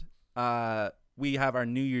 1st, we have our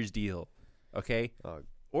New Year's deal. Okay,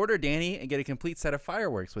 order Danny and get a complete set of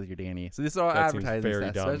fireworks with your Danny. So this is all That seems advertising.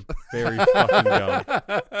 very stuff. dumb. Very fucking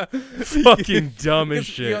dumb. Fucking dumb as Because,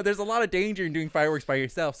 shit. you know, there's a lot of danger in doing fireworks by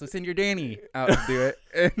yourself. So send your Danny out to do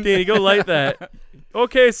it. Danny, go light that.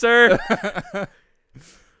 Okay, sir.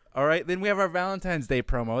 All right, then we have our Valentine's Day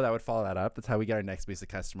promo that would follow that up. That's how we get our next base of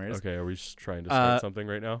customers. Okay, are we just trying to start something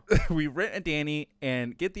right now? We rent a Danny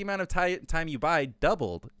and get the amount of time you buy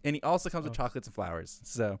doubled, and he also comes with chocolates and flowers.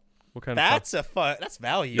 So What kind That's that's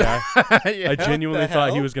value. Yeah. yeah. I genuinely the thought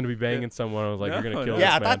he hell? was going to be banging someone. I was like, No, you're going to no. kill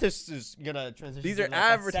Yeah, I this thought man. this is gonna transition. These to are like a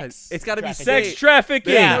advertised. sex It's gotta be trafficking. Sex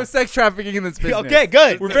trafficking. Yeah. No sex trafficking in this business. Okay,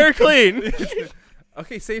 good. We're very clean.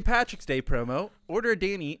 Okay, St. Patrick's Day promo. Order a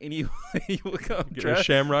Danny, and you will come Get a dressed.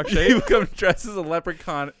 shamrock You shape. will come dressed as a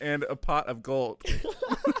leprechaun and a pot of gold.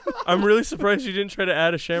 I'm really surprised you didn't try to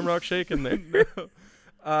add a shamrock shake in there.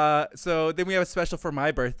 So then we have a special for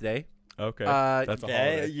my birthday. Okay, Uh, that's a Okay,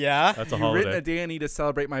 holiday. yeah. That's a You written holiday. a Danny to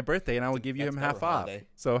celebrate my birthday, and I will give you That's him never half a off. holiday.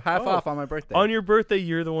 So half Oh. off on my birthday. On your birthday,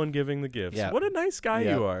 you're the one giving the gifts. Yeah. What a nice guy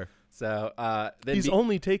Yeah. you are. So then He's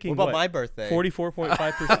only taking What about my birthday?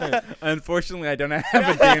 44.5%. Unfortunately, I don't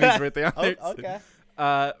have a Danny's birthday on Oh, there.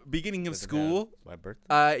 okay. Beginning of Doesn't school, have my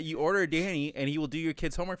birthday. you order a Danny, and he will do your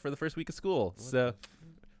kids' homework for the first week of school. So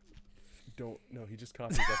Don't. No, he just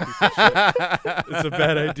copies that piece of shit. It's a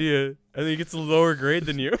bad idea. I think he gets a lower grade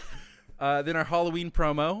than you. then our Halloween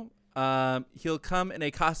promo. He'll come in a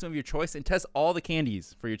costume of your choice and test all the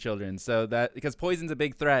candies for your children. So that because poison's a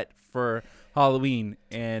big threat for Halloween,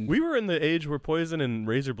 and We were in the age where poison and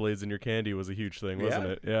razor blades in your candy was a huge thing, wasn't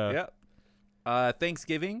it? Yeah. yeah.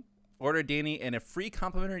 Thanksgiving, order Danny and a free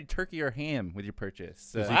complimentary turkey or ham with your purchase.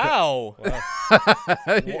 So, Wow.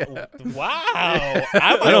 yeah. Wow.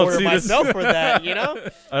 I might don't order see this. myself for that, you know?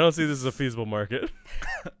 I don't see this as a feasible market.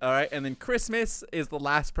 All right, and then Christmas is the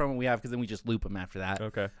last promo we have because then we just loop them after that.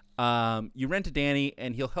 Okay. You rent a Danny,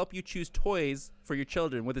 and he'll help you choose toys for your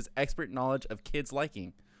children with his expert knowledge of kids'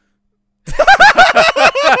 liking.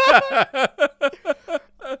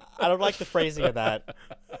 I don't like the phrasing of that.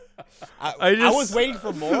 I I just- was waiting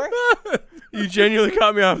for more. You genuinely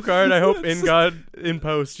caught me off guard. I hope in God, in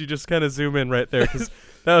post, you just kind of zoom in right there because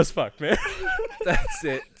that was fucked, man. That's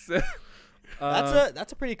it. So,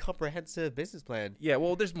 That's a pretty comprehensive business plan. yeah.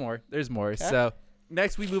 Well, there's more. There's more. So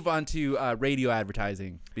next we move on to radio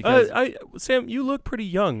advertising because Sam, you look pretty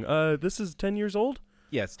young. This is 10 years old?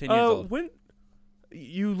 yes, 10 years old. When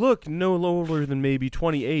you look no older than maybe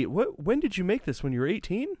 28. When did you make this? When you were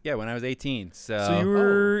 18? Yeah, when I was 18. So you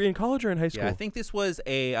were in college or in high school? Yeah, I think this was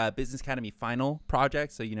a Business Academy final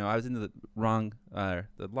project. So I was in the long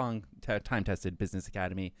time-tested Business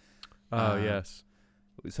Academy. Oh, yes.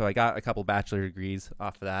 So I got a couple bachelor degrees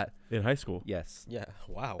off of that. In high school. Yes. Yeah.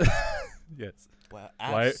 Wow. Yes. Wow.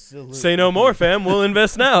 Why- Absolutely. Say no more, fam. We'll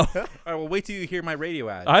invest now. All right. Well, wait till you hear my radio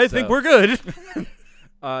ad. I think we're good.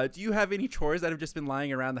 Do you have any chores that have just been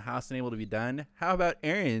lying around the house and able to be done? How about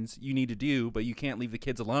errands you need to do, but you can't leave the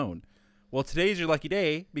kids alone? Well, today's your lucky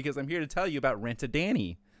day because I'm here to tell you about Rent a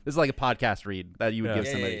Danny. This is like a podcast read that you would Yeah. give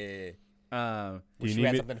Yeah, somebody. yeah. Do you Wish we need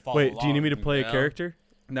had me? something to follow Wait, do you need me to along, play you a know? character?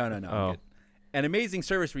 No, I'm Oh. good. An amazing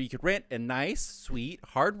service where you could rent a nice, sweet,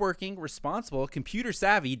 hardworking, responsible,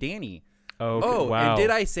 computer-savvy Danny. Oh, okay. Oh, wow. and did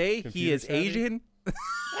I say he Computer is savvy? Asian?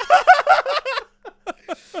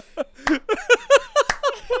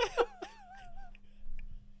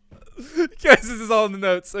 Guys, this is all in the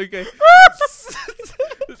notes. Okay.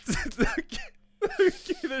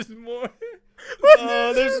 Okay, there's more.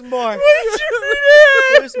 Oh, there's more.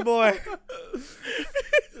 There's more.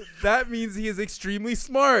 That means he is extremely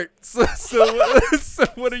smart. So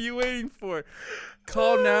what are you waiting for?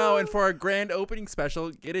 Call now, and for our grand opening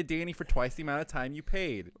special, get a Danny for twice the amount of time you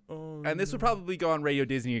paid. Oh, And this would probably go on Radio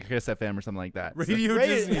Disney or Kiss FM or something like that. So- Radio Right.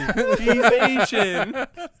 Disney. He's Asian. I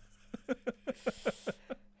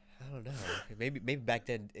don't know. Maybe back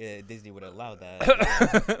then Disney would allow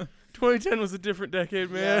that. 2010 was a different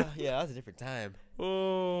decade, man. Yeah, that was a different time.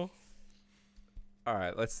 Oh, All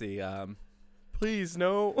right, let's see. please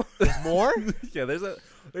no. There's more? Yeah,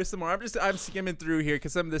 there's some more. I'm skimming through here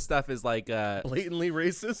because some of this stuff is like Blatantly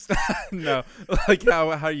racist. no, like how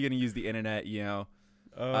are you gonna use the internet? You know,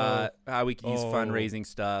 Oh, how we can use Oh. fundraising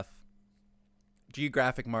stuff.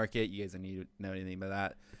 Geographic market. You guys don't need to know anything about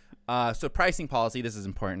that. So pricing policy. This is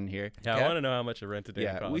important here. yeah. okay. I want to know how much a rent a day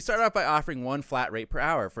Yeah, costs. we start off by offering one flat rate per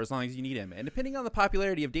hour for as long as you need him, and depending on the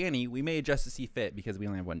popularity of Danny, we may adjust to see fit because we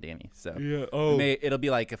only have one Danny. So Yeah. Oh. it'll be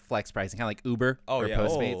like a flex pricing, kind of like Uber or yeah.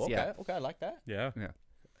 Postmates. okay. Yeah. Okay, I like that. Yeah. Yeah.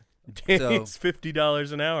 Danny's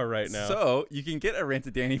 $50 an hour right now. So you can get a rent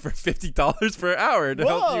a Danny for $50 per hour to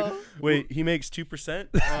help you. Wait, he makes 2%.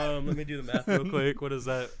 Let me do the math real quick. What is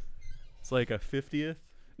that? It's like a 50th.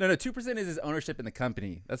 No, 2% is his ownership in the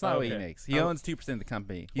company. That's not what he Okay. makes. He How- owns 2% of the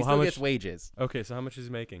company. He Well, how still much- gets wages. Okay, so how much is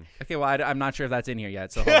he making? Okay, well, I'm not sure if that's in here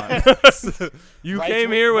yet, so hold on. You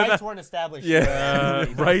came here with rights weren't established. Yeah.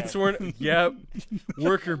 rights weren't. Yep.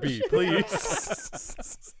 Worker bee,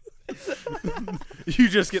 please. You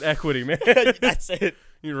just get equity, man. That's it.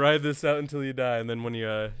 You ride this out until you die, and then when you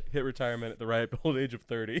hit retirement at the ripe old age of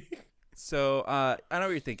 30. So I know what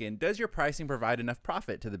you're thinking. Does your pricing provide enough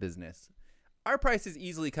profit to the business? Our prices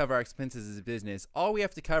easily cover our expenses as a business. All we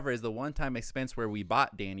have to cover is the one-time expense where we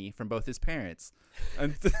bought Danny from both his parents.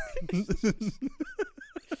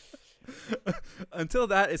 Until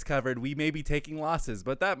that is covered, we may be taking losses,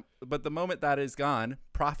 but the moment that is gone,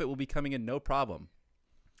 profit will be coming in no problem.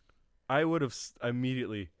 I would have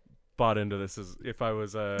immediately bought into this as if I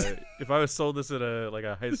was sold this at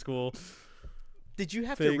a high school. Did you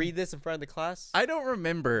have to Thing. read this in front of the class? I don't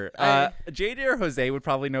remember. JJ or Jose would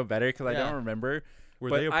probably know better because I Yeah. don't remember. Were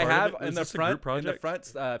But they a I part have of it? in Is the this a group front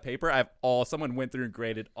project? paper. Someone went through and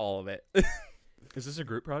graded all of it. Is this a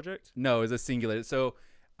group project? No, it's a singular. So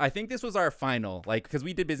I think this was our final, like, because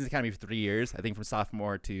we did business academy for 3 years. I think from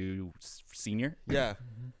sophomore to senior. yeah.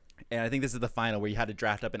 And I think this is the final where you had to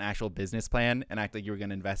draft up an actual business plan and act like you were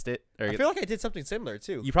going to invest it. Or I feel like I did something similar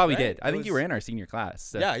too. you probably right? did. I It think you were was- in our senior class.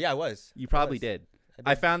 So Yeah, I was. You probably was. did.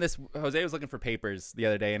 I I found this. Jose was looking for papers the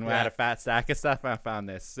other day, and we had Yeah. a fat stack of stuff. And I found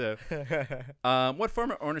this. So, what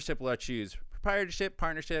form of ownership will I choose? Proprietorship,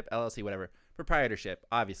 partnership, LLC, whatever. Proprietorship,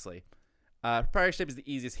 obviously. Proprietorship is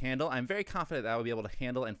the easiest handle. I'm very confident that I will be able to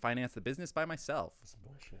handle and finance the business by myself. That's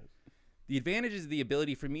bullshit. The advantage is the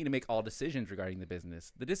ability for me to make all decisions regarding the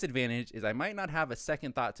business. The disadvantage is I might not have a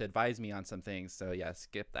second thought to advise me on some things. So yeah,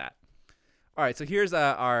 skip that. All right, so here's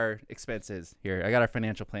our expenses. Here, I got our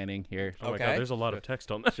financial planning here. Oh my Okay. god, there's a lot of text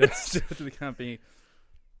on that. Just to the company.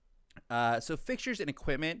 So fixtures and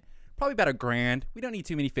equipment, probably about $1,000. We don't need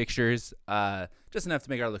too many fixtures. Just enough to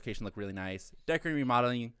make our location look really nice. Decorating,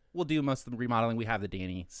 remodeling. We'll do most of the remodeling. We have the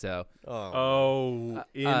Danny, so Oh,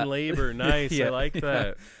 in labor. Nice. yeah, I like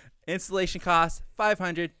that. installation costs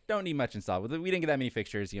 $500. Don't need much installed. We didn't get that many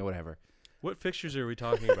fixtures. Whatever. What fixtures are we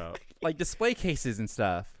talking about? Like display cases and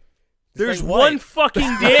stuff. There's what? one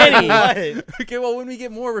fucking Danny. What? Okay, well when we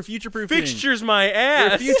get more, we're future proofing. Fixtures my We're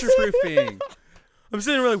ass. future proofing. I'm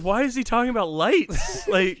sitting there like, why is he talking about lights?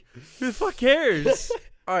 Like, who the fuck cares?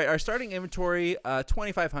 All right, our starting inventory,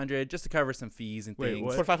 $2,500, just to cover some fees and Wait, things.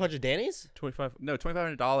 what? 2,500 Dannies? 25. No,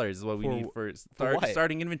 $2,500 is what we For need for what?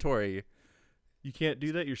 starting inventory. You can't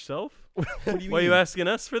do that yourself? What do you Why are mean? you asking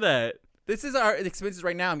us for that? This is our expenses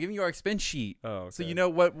right now. I'm giving you our expense sheet, Oh, okay. so you know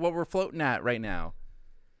what we're floating at right now.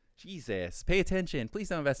 Jesus, pay attention. Please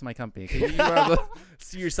don't invest in my company. 'Cause you are able to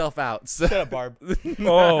see yourself out. So, Shut up, Barb.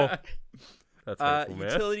 Oh, that's hurtful,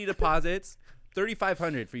 man. utility deposits,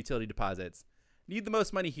 $3,500 for utility deposits. Need the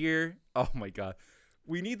most money here. Oh my god,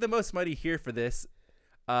 we need the most money here for this.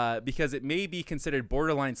 Because it may be considered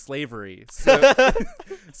borderline slavery. So,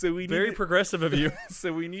 so we need Very progressive of you.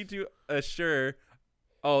 so we need to assure.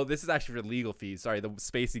 Oh, this is actually for legal fees. Sorry, the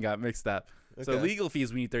spacing got mixed up. So Okay. legal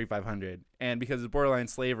fees, we need $3,500, and because it's borderline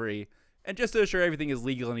slavery, and just to assure everything is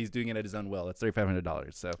legal and he's doing it at his own will, it's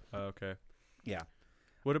 $3,500. So Oh, okay. yeah,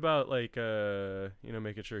 What about like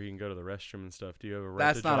making sure he can go to the restroom and stuff? Do you have a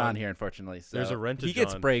rent? that's not on here, unfortunately. So There's a rent-a-john. He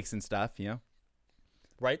gets breaks and stuff,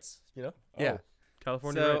 Rights, Yeah.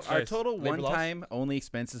 California. So rights, our nice. total Labor laws? one-time only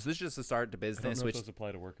expenses. This is just to start the I don't know business, if which those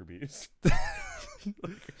apply to worker bees.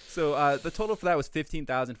 so the total for that was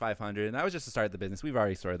 $15,500, and that was just to start the business. We've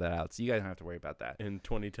already sorted that out, so you guys don't have to worry about that. In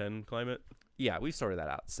 2010 climate, Yeah, we've sorted that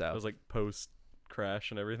out. that So was like post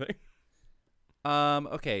crash and everything.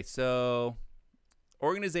 Okay, so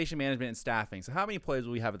organization management and staffing. So how many employees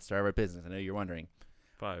will we have at the start of our business? I know you're wondering.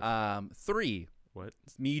 5. 3. What?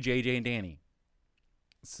 It's me, JJ, and Danny.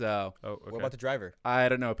 So Oh, okay. What about the driver? I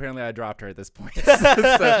don't know. Apparently, I dropped her at this point.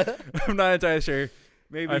 So I'm not entirely sure.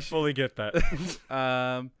 Maybe I fully get that.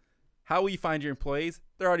 how will you find your employees?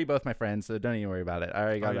 They're already both my friends, so don't even worry about it. I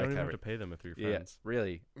already Oh, got you that don't even have covered. to pay them if you're Yeah, friends.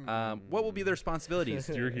 really. What will be their responsibilities?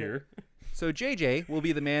 You're here. So JJ will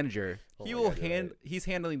be the manager. Oh He my will God, you're right. He's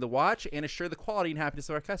handling the watch and assure the quality and happiness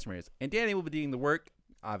of our customers. And Danny will be doing the work,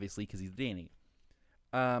 obviously, because he's Danny.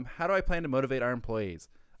 How do I plan to motivate our employees?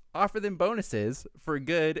 Offer them bonuses for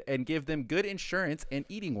good and give them good insurance and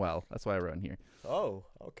eating well. That's what I wrote in here. Oh,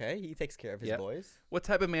 okay. He takes care of his Yep. boys. What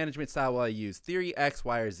type of management style will I use? Theory X,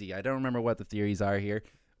 Y, or Z. I don't remember what the theories are here,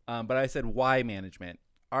 but I said Y management.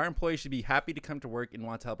 Our employees should be happy to come to work and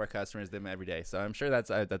want to help our customers them every day. So I'm sure that's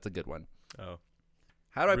a good one. Oh.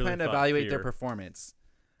 How do I Really plan to thought evaluate their fear. performance?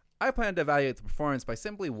 I plan to evaluate the performance by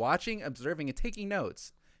simply watching, observing, and taking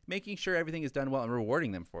notes, making sure everything is done well and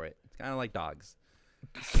rewarding them for it. It's kind of like dogs.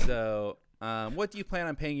 So, what do you plan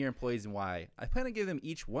on paying your employees and why? I plan to give them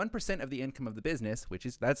each 1% of the income of the business, which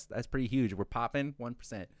is that's pretty huge. We're popping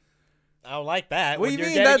 1%. I don't like that. What do When you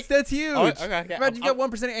you're mean? dedica- That's huge. Oh, okay. Imagine you got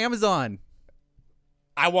 1% of Amazon.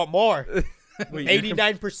 I want more. Wait,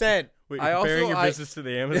 89%. Wait, I you're comparing also- your I- business to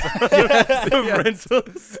the Amazon Yeah.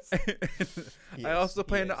 rentals. I also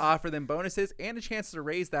plan to yes. offer them bonuses and a chance to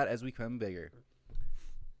raise that as we become bigger.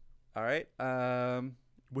 All right.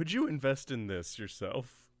 Would you invest in this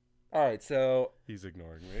yourself? All right. So He's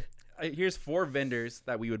ignoring me. here's 4 vendors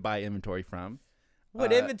that we would buy inventory from.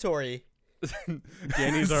 What Uh, inventory?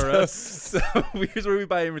 Danny's R Us. So here's where we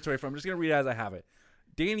buy inventory from. I'm just gonna read it as I have it.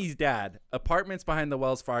 Danny's dad, apartments behind the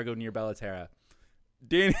Wells Fargo near Bellaterra.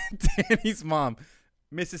 Danny's mom,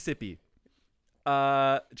 Mississippi.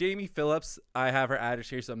 Jamie Phillips, I have her address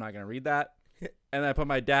here, so I'm not gonna read that. And then I put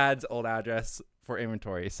my dad's old address for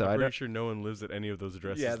inventory. So I I'm don't. pretty sure no one lives at any of those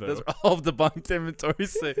addresses, Yeah, though. those are all debunked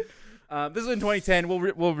inventories. So, this is in 2010. We'll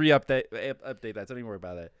update that. So don't even worry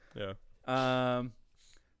about it. Yeah.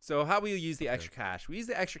 So how will you use the extra cash? We use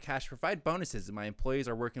the extra cash to provide bonuses if my employees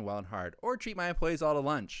are working well and hard, or treat my employees all to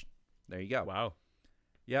lunch. There you go. Wow.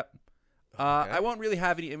 Yep. Okay. I won't really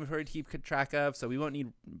have any inventory to keep track of, so we won't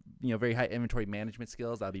need very high inventory management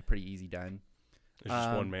skills. That'll be pretty easy done. It's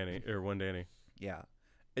just one Danny. Yeah.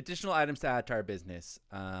 Additional items to add to our business.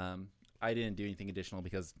 I didn't do anything additional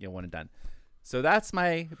because one and done. So that's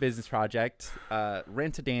my business project.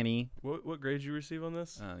 Rent to Danny. What grade did you receive on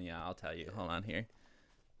this? Yeah, I'll tell you. Hold on here.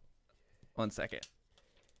 1 second.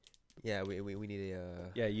 Yeah, we need a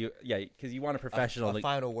because you want a professional. a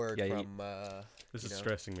final word yeah, you- from. This is know.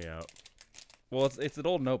 stressing me out. Well, it's an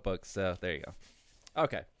old notebook, so there you go.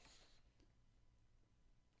 Okay.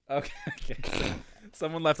 Okay.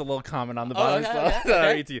 Someone left a little comment on the bottom, okay, so okay, I'll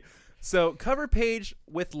okay. read to you. So cover page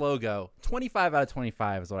with logo, 25 out of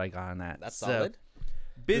 25 is what I got on that. That's So, solid.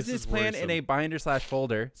 Business is plan in worrisome. a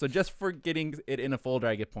binder/folder. So just for getting it in a folder,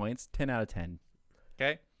 I get points. 10 out of 10.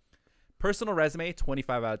 Okay. Personal resume,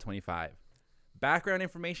 25 out of 25. Background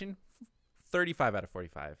information, 35 out of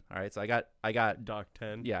 45. All right. So I got Doc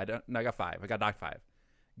 10. yeah, I got 5. I got Doc 5.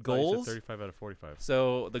 I thought you said Goals. 35 out of 45.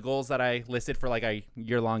 So the goals that I listed for like a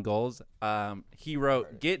year-long goals, he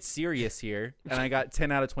wrote "get serious" here, and I got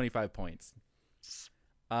 10 out of 25 points.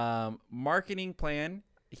 Marketing plan,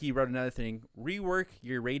 he wrote another thing: rework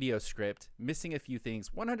your radio script, missing a few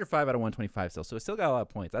things. 105 out of 125 still, so it still got a lot of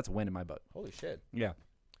points. That's a win in my book. Holy shit. Yeah.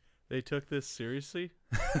 They took this seriously?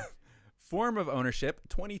 Form of ownership,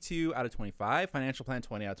 22 out of 25. Financial plan,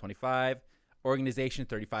 20 out of 25. Organization,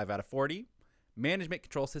 35 out of 40. Management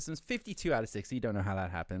control systems, 52 out of 60. Don't know how that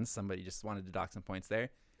happens. Somebody just wanted to dock some points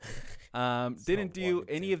there. Didn't do wanted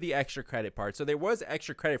any to. of the extra credit parts. So there was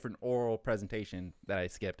extra credit for an oral presentation that I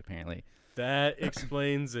skipped, apparently. That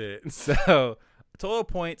explains it. So total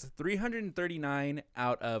points, 339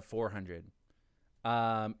 out of 400.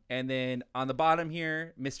 And then on the bottom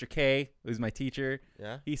here, Mr. K, who's my teacher,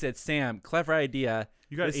 Yeah. he said, Sam, clever idea.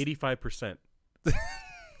 You got This- 85%.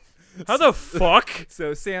 How the fuck?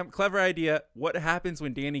 So, Sam, clever idea. What happens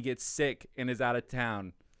when Danny gets sick and is out of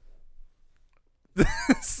town?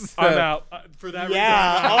 So- I'm out. For that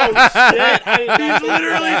Yeah. Oh shit. I did not reason. He's think of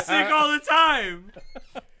literally that. sick all the time.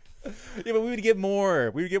 Yeah, but we would get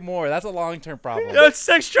more. We would get more. That's a long-term problem. That's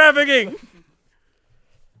sex trafficking.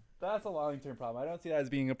 That's a long-term problem. I don't see that as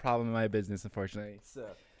being a problem in my business, unfortunately.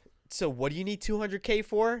 So what do you need 200K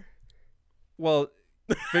for? Well,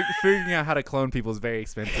 figuring out how to clone people is very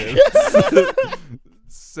expensive.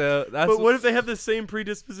 So that's But what if they have the same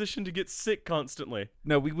predisposition to get sick constantly?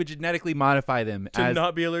 no, we would genetically modify them To as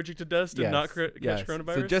not be allergic to dust and not catch yes.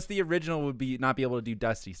 coronavirus? So just the original would be not be able to do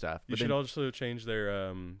dusty stuff. you But should then, also change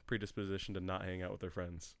their predisposition to not hang out with their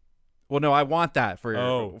friends. well, no, I want that for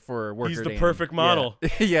worker. He's the Danny. perfect model. Yeah.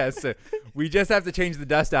 Yes, so we just have to change the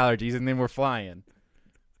dust allergies, and then we're flying.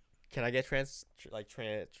 Can I get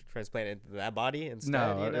transplanted into that body instead?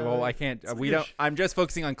 No, you know? well, I can't. It's We like a don't. I'm just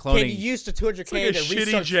focusing on Can you cloning. use the 200K It's like a to shitty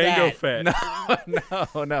research Django that?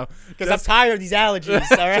 Fett. no. Because I'm tired of these allergies.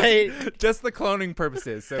 All right. Just the cloning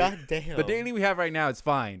purposes. So God damn. the Danny we have right now is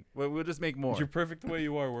fine. We'll just make more. You're perfect the way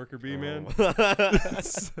you are, worker bee, man.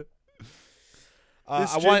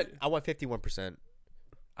 I want 51%.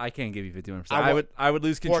 I can't give you 51%. I want- I would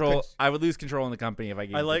lose control. Cons- I would lose control in the company if I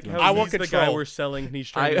gave. I you like 51%. how I want he's the guy control. we're selling and he's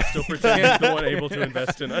trying to still pretend he's the one able to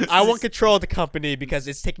invest in us. I want control of the company because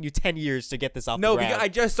it's taking you 10 years to get this off No, the because ground. I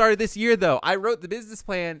just started this year though. I wrote the business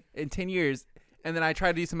plan in 10 years, and then I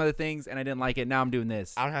tried to do some other things, and I didn't like it. Now I'm doing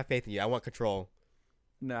this. I don't have faith in you. I want control.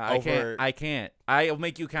 No, I can't. over- I can't. I'll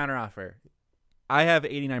make you a counteroffer. I have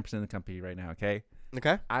 89% of the company right now. Okay,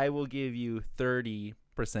 Okay. I will give you 30%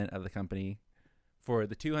 of the company for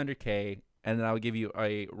the 200K, and then I will give you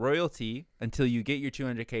a royalty until you get your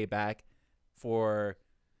 200K back for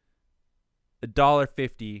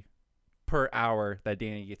 $1.50 per hour that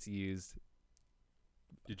Danny gets used.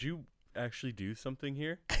 Did you actually do something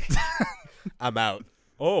here? I'm out.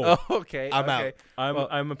 Oh, Oh, okay. I'm okay. out. Well-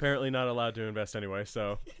 I'm apparently not allowed to invest anyway,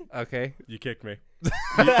 so Okay. you kicked me.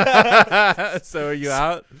 So are you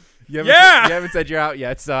out? You haven't Yeah! You haven't said you're out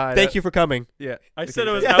yet. So Thank you for coming. Yeah. I Okay. said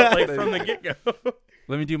I was out like from the get-go.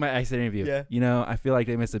 Let me do my exit interview. Yeah. You know, I feel like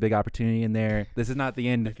they missed a big opportunity in there. This is not the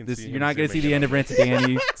I end. can This see you're him not going to see zooming the in end of on Rent a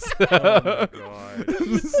Danny. Oh my god.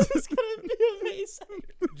 This is gonna be amazing.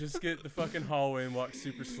 Just get the fucking hallway and walk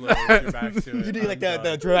super slow with your back to it. You need like I'm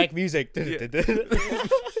the done. dramatic music. Yeah.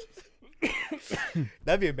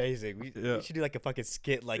 That'd be amazing. We Yeah. should do like a fucking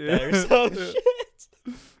skit like Yeah. that or some shit.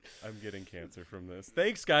 I'm getting cancer from this.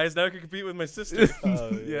 Thanks, guys. Now I can compete with my sister.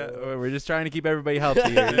 Yeah, we're just trying to keep everybody healthy.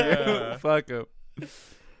 Here. Yeah. Fuck them.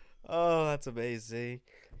 Oh, that's amazing.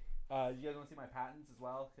 You guys want to see my patents as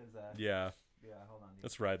well? Cause, Yeah. hold on.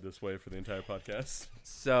 Let's ride this way for the entire podcast.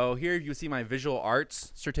 So here you see my visual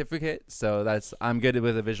arts certificate. So I'm good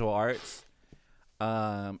with the visual arts.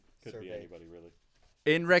 Could be Survey. anybody, really.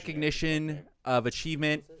 In recognition of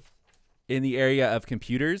achievement in the area of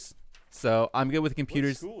computers. So I'm good with What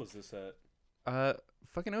computers. school was this at?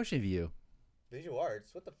 Fucking Ocean View. Visual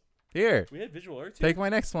arts. What the? Here, We had visual arts here? take my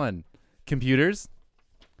next one. Computers.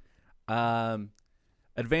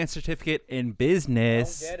 Advanced certificate in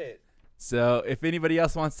business. I don't get it. So if anybody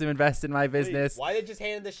else wants to invest in my business, Why they just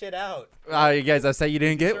handed this shit out? you guys upset you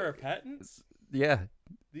didn't These get? are our patents? Yeah,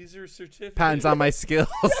 These are certificates. patents on my skills.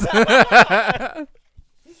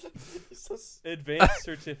 Advanced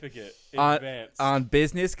certificate. On- Advanced. On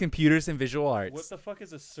business, computers, and visual What arts. the fuck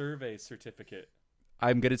is a survey certificate?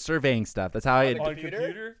 I'm good at surveying stuff. That's how I On On computer?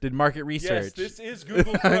 computer? did market research. Yes, this is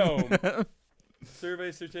Google Chrome.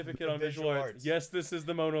 Survey certificate on visual Visual arts. arts. Yes, this is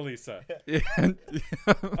the Mona Lisa.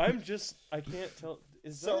 I can't tell.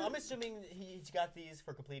 So I'm assuming he's got these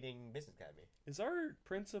for completing business academy. Is our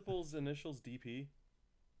principal's initials DP?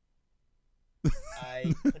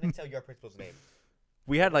 I couldn't tell your principal's name.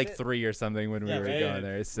 We had like it? 3 or something when we Yeah, were we going did.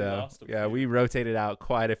 there. We So lost a yeah, few. we rotated out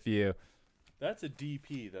quite a few. That's a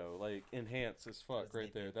DP though, like enhanced as fuck That's right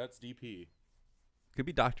DP. there. That's DP. Could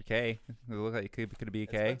be Dr. K. It look like could be a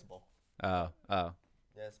It's K. principal. Oh. Yeah,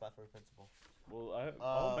 it's spot for principal. Well,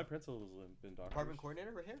 all of my principals have been doctors. Department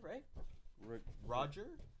coordinator right here, right? Roger?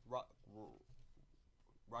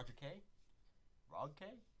 Roger K? Rog K?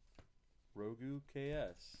 Rogu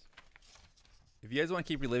KS. If you guys want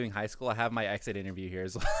to keep reliving high school, I have my exit interview here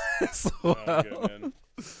as Oh, well. good, man.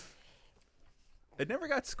 It never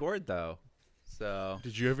got scored though. So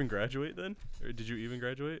Did you even graduate then, or did you even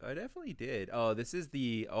graduate? I definitely did. This is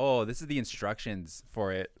the instructions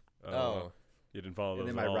for it. Oh. You didn't follow those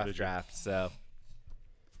And then at my all, rough did you? draft. So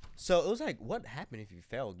So it was like, what happened if you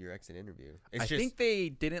failed your exit interview? It's I just, think they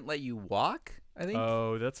didn't let you walk. I think.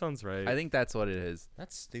 Oh, that sounds right. I think that's what it is.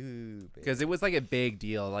 that's stupid. Because it was like a big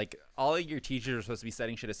deal. Like all of your teachers are supposed to be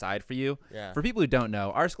setting shit aside for you. Yeah. For people who don't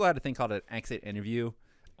know, our school had a thing called an exit interview.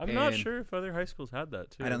 I'm not and- sure if other high schools had that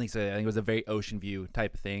too. I don't think so. I think it was a very Ocean View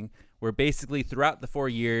type of thing where basically throughout the 4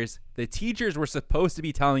 years, the teachers were supposed to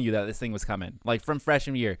be telling you that this thing was coming. Like from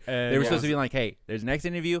freshman year, And they were yeah. supposed to be like, hey, there's an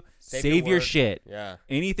exit interview. Save Save your your word. shit. Yeah.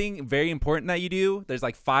 Anything very important that you do, there's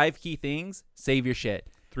like 5 key things. Save your shit.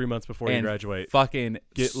 3 months before you And graduate. Fucking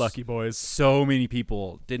Get lucky, boys. So many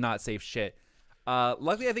people did not save shit.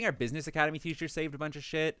 Luckily, I think our business academy teacher saved a bunch of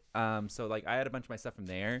shit. So like I had a bunch of my stuff from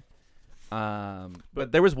there.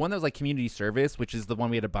 But there was one that was like community service, which is the one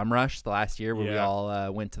we had a bum rush the last year where we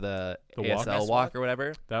all went to the ASL walk or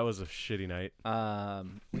whatever. That was a shitty night.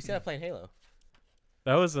 We started playing Halo.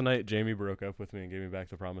 That was the night Jamie broke up with me and gave me back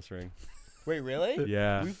the promise ring. Wait, really?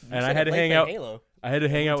 Yeah, We and I had to hang out. Halo. I had to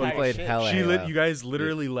hang out with. Entire Played shit. hella She Halo. you guys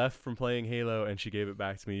literally left from playing Halo, and she gave it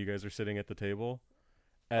back to me. You guys were sitting at the table,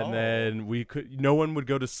 and then we could. No one would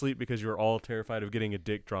go to sleep because you were all terrified of getting a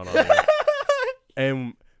dick drawn on you.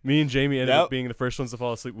 And me and Jamie ended up being the first ones to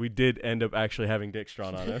fall asleep. We did end up actually having dicks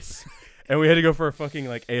drawn on us, and we had to go for a fucking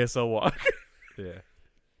like ASL walk. Yeah.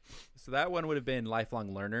 So that one would have been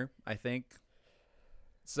lifelong learner, I think.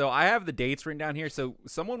 So I have the dates written down here. So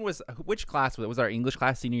someone was, which class was it? Was our English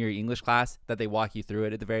class, senior year English class, that they walk you through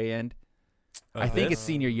it at the very end? I think it's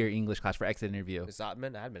senior year English class for exit interview. Is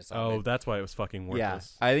admin? Admin. Oh, that's why it was fucking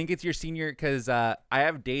worthless. Yeah, I think it's your senior because I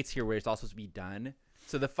have dates here where it's all supposed to be done.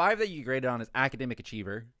 So the 5 that you graded on is academic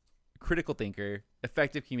achiever, critical thinker,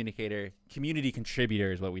 effective communicator, community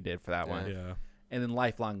contributor is what we did for that one, Yeah. and then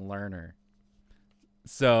lifelong learner.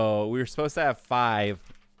 So we were supposed to have 5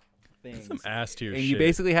 things. Some ass tier And shit. you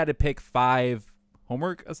basically had to pick 5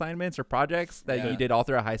 homework assignments or projects that you did all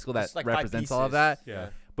throughout high school that It's like 5 represents all of pieces. that. Yeah.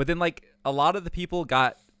 But then like a lot of the people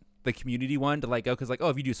got the community one to like go because like, oh,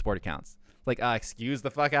 if you do sport accounts, like excuse the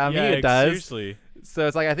fuck out of me, it does. Seriously. So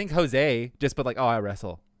it's like I think Jose just put like, oh, I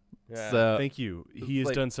wrestle. Yeah. So Thank you. He has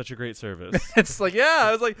like- done such a great service. it's like, yeah,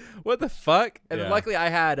 I was like, what the fuck? And then Yeah. luckily I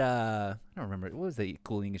had I don't remember, what was the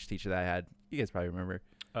cool English teacher that I had? You guys probably remember.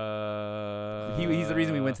 He's the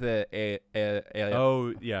reason we went to the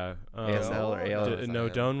Oh yeah. ASL or AL. No,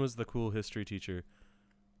 Doan was the cool history teacher.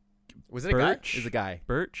 Was it a guy? Birch? Is a guy.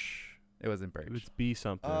 Birch? It wasn't Birch. It was B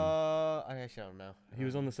something. I actually don't know. He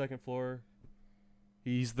was on the second floor.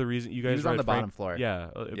 He's the reason you guys He was on read the bottom Frank- floor. Yeah,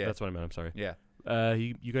 Yeah. that's what I meant. I'm sorry. Yeah.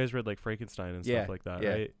 You guys read like Frankenstein and Yeah, stuff like that, yeah.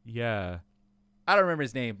 right? Yeah. I don't remember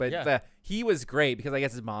his name, but Yeah. he was great because I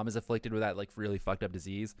guess his mom is afflicted with that like really fucked up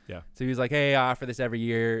disease. Yeah. So he was like, "Hey, I offer this every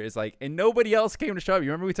year." It's like, and nobody else came to show up. You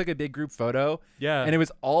remember we took a big group photo, Yeah. and it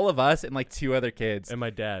was all of us and like 2 other kids. and my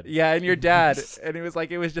dad. Yeah, and your dad, and it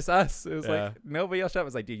was just us. It was Yeah. like nobody else showed up. It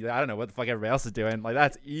was like, dude, I don't know what the fuck everybody else is doing. Like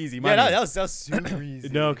that's easy money. Yeah, no, that was super easy.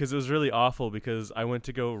 No, because it was really awful because I went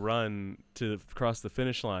to go run to cross the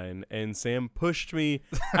finish line and Sam pushed me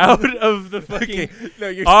out of the fucking. no,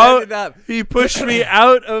 you're out- standing up. He pushed me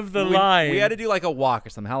out of the line. We had to do like a walk or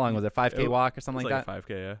something. How long was it? 5K It- walk or something It was like like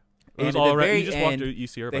that. a 5K, yeah. It And was at all the right. very You just walked end, to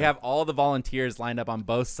UC Irvine. They have all the volunteers lined up on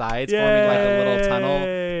both sides, forming like a little tunnel.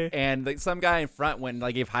 Yay. And like, some guy in front went and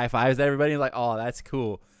like gave high fives to everybody. And like, oh, that's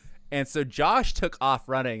cool. And so Josh took off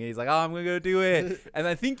running, and he's like, "Oh, I'm gonna go do it." And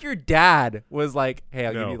I think your dad was like, "Hey,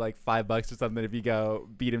 I'll give No. you like $5 or something if you go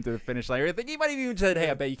beat him to the finish line." Or I think he might have even said, "Hey,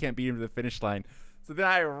 I bet you can't beat him to the finish line." So then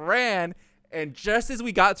I ran, and just as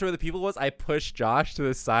we got to where the people was, I pushed Josh to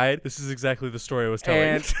the side. This is exactly the story I was telling.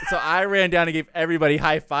 And so I ran down and gave everybody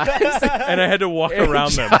high fives. And I had to walk And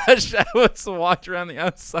around them. Josh was walked around the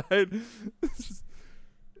outside.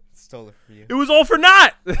 Stole it for you. It was all for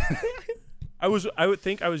naught. I would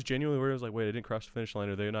think I was genuinely worried. I was like, wait, I didn't cross the finish line.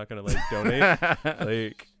 Are they not gonna like donate?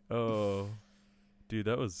 Like, oh, dude,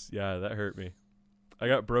 that hurt me. I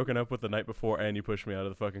got broken up with the night before, and you pushed me out of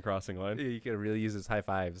the fucking crossing line. You could really use his high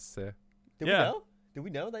fives. So. Did Yeah. we know? Did we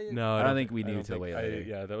know that? No, I don't think we I knew don't till think- way I- later.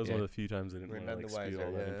 Yeah, that was Yeah. one of the few times I didn't We're want to none like the spew wiser.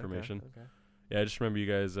 all that Yeah, information. Okay. Yeah, I just remember you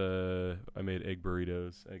guys. I made egg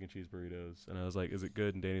and cheese burritos, and I was like, "Is it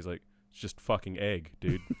good?" And Danny's like, "It's just fucking egg,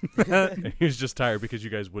 dude." And he was just tired because you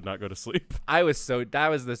guys would not go to sleep. I was so that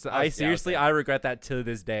was this. I was seriously, down. I regret that to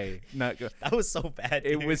this day. Not go, That was so bad.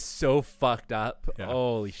 it dude. was so fucked up. Yeah.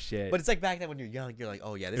 Holy shit! But it's like back then when you're young, you're like,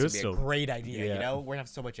 oh yeah, this It would was be still- a great idea. yeah. You know, we're gonna have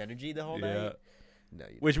so much energy the whole Yeah. night. No,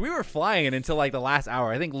 you which we were flying it until like the last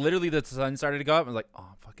hour. I think literally the sun started to go up. I was like, oh,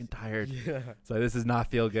 I'm fucking tired. Yeah. So this does not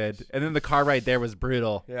feel good. And then the car ride there was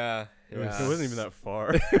brutal. Yeah. It wasn't even that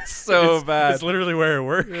far. So It's- bad. It's literally where it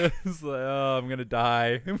worked. It's like, oh, I'm gonna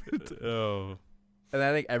die. Oh, And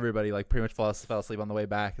I think everybody like pretty much fell asleep on the way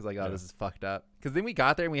back. It's like, oh, Yeah. this is fucked up. Because then we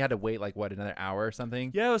got there and we had to wait like what, another hour or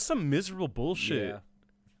something. yeah, it was some miserable bullshit. Yeah.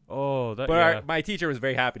 Oh, that. But yeah. my teacher was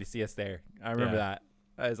very happy to see us there. I remember Yeah. that.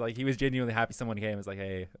 I was like, he was genuinely happy someone came. I was like,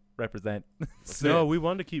 hey, represent. No, we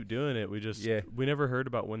wanted to keep doing it. We just Yeah. we never heard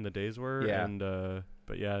about when the days were. Yeah. And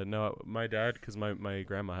but yeah, no, my dad, because my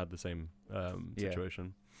grandma had the same Yeah.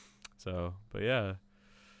 situation. So, but yeah,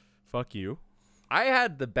 fuck you. I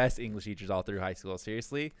had the best English teachers all through high school.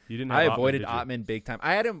 Seriously, You didn't. I Have avoided did you? Ottman big time.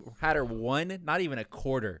 I had her one, not even a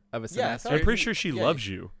quarter of a Yeah, semester. I'm pretty sure she Yeah. loves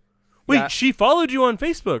you. Wait, Yeah. she followed you on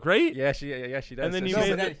Facebook, right? Yeah, she does. And then So you No, made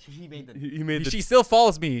but the- he made the. You made the she still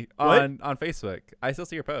follows me What? on Facebook. I still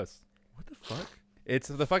see her posts. what the fuck? It's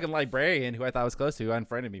the fucking librarian who I thought was close to who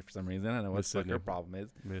unfriended me for some reason. I don't know what Miss the fuck her Sydney. problem is.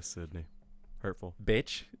 Miss Sydney, hurtful.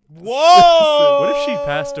 Bitch. Whoa! What if she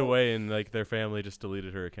passed away and like their family just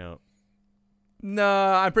deleted her account? No,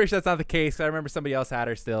 I'm pretty sure that's not the case. I remember somebody else had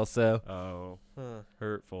her still. So Oh, Huh.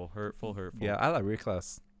 hurtful. yeah, I thought we were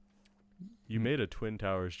close. You made a Twin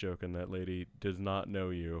Towers joke and that lady does not know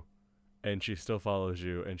you, and she still follows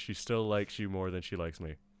you, and she still likes you more than she likes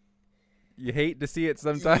me. You hate to see it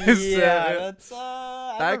sometimes. Yeah, that's.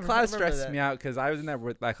 I that remember- class I remember stressed that. me out because I was in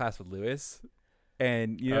that class with Lewis,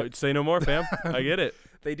 and you know Say no more, fam. I get it.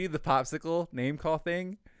 they do the popsicle name call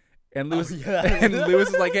thing, and Oh, Lewis yeah. and Lewis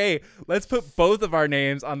is like, "Hey, let's put both of our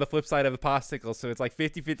names on the flip side of the popsicle, so it's like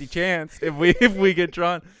 50-50 chance if we get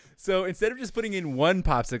drawn." So instead of just putting in one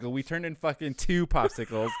popsicle, we turned in fucking 2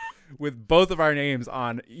 popsicles with both of our names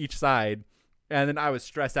on each side. And then I was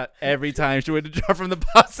stressed out every time she went to draw from the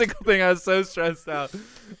popsicle thing. I was so stressed out.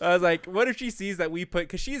 I was like, what if she sees that we put,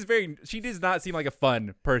 because she does not seem like a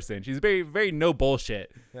fun person. She's very, very no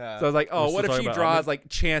bullshit. Yeah. So I was like, oh, We're what still if she talking about draws, almonds? like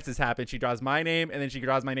chances happen. She draws my name and then she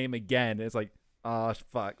draws my name again. And it's like, oh,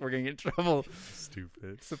 fuck, we're going to get in trouble.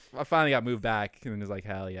 Stupid. So I finally got moved back and it was like,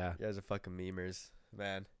 hell yeah. You guys are fucking memers,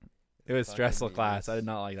 man. It was Fucking stressful memers. class. I did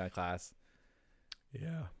not like that class.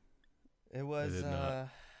 Yeah. It was did not.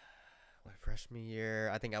 my freshman year.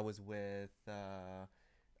 I think I was with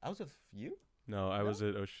you? No, I No? was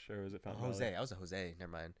at or was it Fountain Valley? Jose. I was at Jose.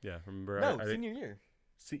 Never mind. Yeah, remember? No, I didn't- senior year.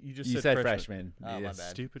 See, you just You said, said freshman. freshman. Oh, my Yes. bad.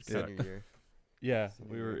 Stupid Senior cunt. year. Yeah,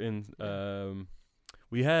 Senior we were year. in.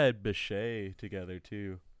 We had Bechet together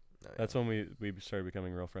too. No, That's yeah. when we started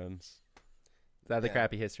becoming real friends. Is that the Yeah.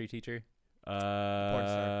 crappy history teacher?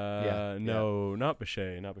 star. Yeah, No, not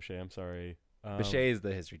Bechet. Not Bechet. I'm sorry. Bechet is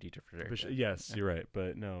the history teacher for sure. Bechet, yes, you're right.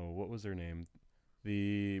 But no, what was her name?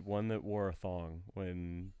 The one that wore a thong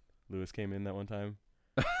when Lewis came in that one time.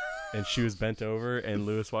 And she was bent over, and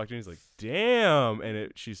Lewis walked in. He's like, "Damn!"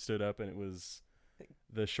 And she stood up, and it was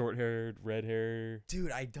the short-haired, red-hair Dude,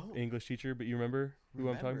 I don't English teacher. But you remember who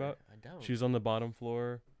I'm talking about? I don't. She was on the bottom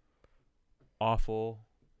floor. Awful.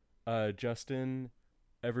 Justin.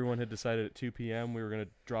 Everyone had decided at 2 p.m. we were gonna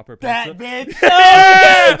drop our pencil. bitch.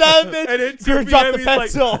 Oh, that bitch. And at 2 You're p.m. drop the he's like,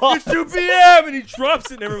 pencil. "It's 2 p.m." and he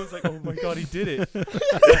drops it, and everyone's like, "Oh my god, he did it!"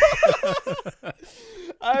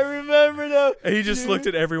 I remember though. And he just looked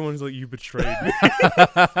at everyone. He's like, "You betrayed me."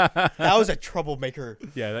 That was a troublemaker.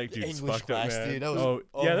 Yeah, that dude's English fucked class, up, man. dude. That was- oh,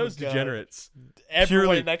 oh yeah, that my was God. degenerates. Everyone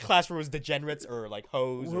Purely- in that classroom was degenerates or like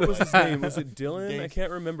hoes. What was his name? Was it Dylan? I Gangs.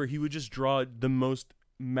 can't remember. He would just draw the most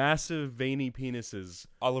massive veiny penises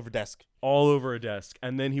All over desk. all over a desk,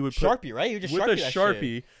 and then he would put Sharpie, right? You just with Sharpie a that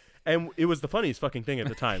Sharpie. shit. And it was the funniest fucking thing at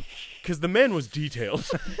the time, because the man was detailed,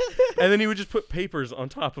 and then he would just put papers on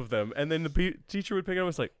top of them, and then the teacher would pick it up and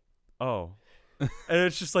it's like, "Oh," and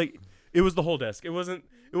it's just like it was the whole desk. It wasn't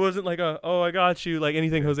like a "Oh, I got you" like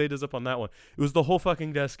anything Jose does up on that one. It was the whole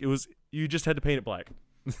fucking desk. It was you just had to paint it black.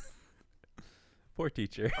 Poor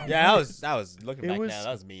teacher. Yeah, that was looking It back was- now.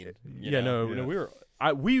 That was mean. you Yeah, know? no,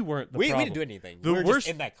 we weren't the We problem. didn't do anything. The we were worst- just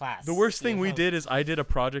in that class. The worst thing you we know? did is I did a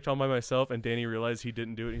project all by myself, and Danny realized he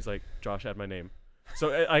didn't do it. He's like, "Josh, add my name." So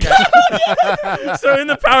so in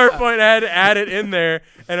the PowerPoint, I had to add it in there,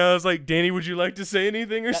 and I was like, "Danny, would you like to say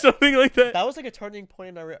anything or something like that?" That was like a turning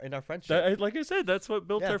point in our friendship. Like I said, that's what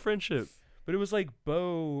built Yeah. our friendship. But it was like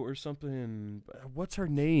Bo or something. What's her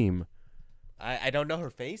name? I don't know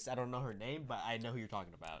her face. I don't know her name, but I know who you're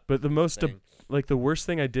talking about. But the most Thing. like the worst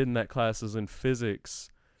thing I did in that class is in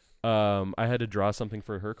physics. I had to draw something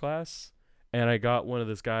for her class, and I got one of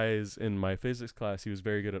those guys in my physics class. He was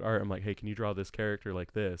very good at art. I'm like, "Hey, can you draw this character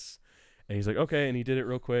like this?" And he's like, "Okay," and he did it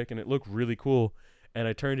real quick, and it looked really cool. And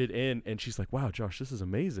I turned it in, and she's like, "Wow, Josh, this is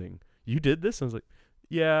amazing. You did this?" And I was like,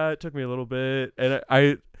 "Yeah, it took me a little bit." And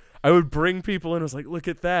I would bring people in. I was like, "Look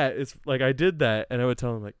at that! It's like I did that," and I would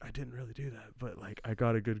tell them like, "I didn't really do that, but like I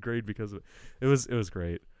got a good grade because of it." It was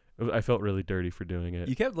great. I felt really dirty for doing it.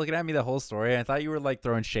 You kept looking at me the whole story. I thought you were like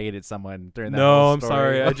throwing shade at someone during that. No, whole I'm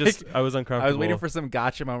story. sorry. Like, I was uncomfortable. I was waiting for some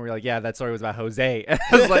gotcha moment where you're like, yeah, that story was about Jose. I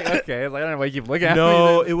was like, okay. I was like, I don't know why you keep looking at me.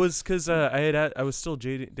 No, then. it was because I was still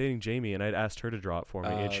dating Jamie, and I'd asked her to draw it for me,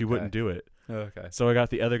 and she okay. wouldn't do it. Okay. So I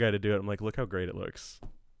got the other guy to do it. I'm like, "Look how great it looks."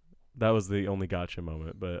 That was the only gotcha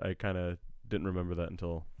moment, but I kind of didn't remember that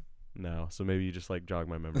until now. So maybe you just like jog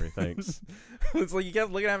my memory. Thanks. It's like you kept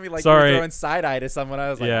looking at me like Sorry. you were throwing side eye to someone. I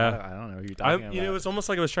was like, Yeah. I don't know who you're talking about. You know, it was almost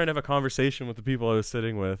like I was trying to have a conversation with the people I was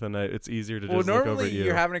sitting with, and it's easier to well, just look over normally at you.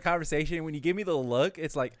 you're having a conversation. When you give me the look,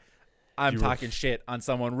 it's like I'm You were- talking shit on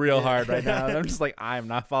someone real hard right now. And I'm just like, I'm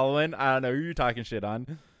not following. I don't know who you're talking shit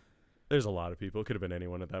on. There's a lot of people. It could have been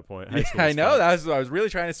anyone at that point. Yeah, I know. I was really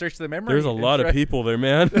trying to search the memory. There's a lot of people there,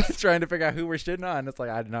 man. trying to figure out who we're shitting on. It's like,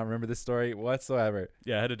 I do not remember this story whatsoever.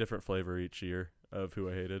 Yeah, I had a different flavor each year of who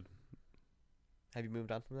I hated. Have you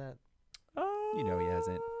moved on from that? You know he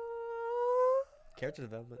hasn't. Character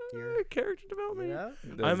development year. Character development.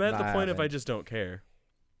 Yeah. I'm at the point of I just don't care.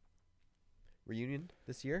 Reunion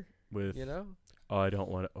this year. With You know. oh, I don't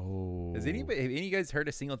want to. Oh, Has any of you guys heard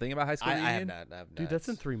a single thing about High School I have Reunion? not. I have not. dude, that's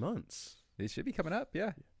in 3 months. It should be coming up.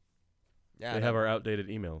 Yeah. Yeah. They have our outdated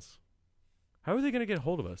emails. How are they gonna get a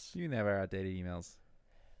hold of us? You can have our outdated emails.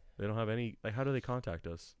 They don't have any. Like, how do they contact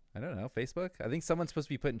us? I don't know. Facebook? I think someone's supposed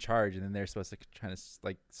to be put in charge, and then they're supposed to try to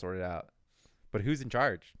like sort it out. But who's in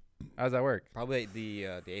charge? How does that work? Probably the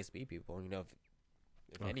ASB people. You know.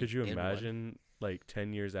 If Oh, any- could you anyone. imagine, like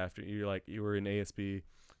 10 years after you were in ASB,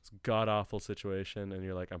 it's god awful situation, and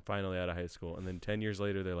you're like, I'm finally out of high school, and then 10 years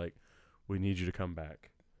later, they're like, we need you to come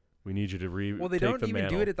back. We need you to Well, they take don't the even do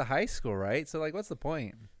mantle." it at the high school, right? So like, what's the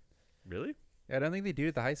point? Really? I don't think they do it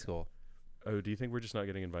at the high school. Oh, do you think we're just not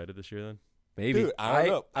getting invited this year then? Maybe. Dude, I don't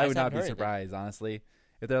know. I I would just not haven't be heard anything. surprised, honestly,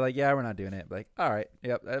 if they're like, yeah, we're not doing it. Like, all right,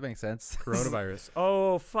 yep, that makes sense. Coronavirus.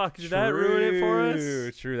 Oh fuck! Did that ruin it for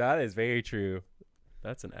us? True, that is very true.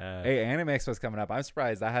 That's an ad. Hey, Anime Expo's coming up. I'm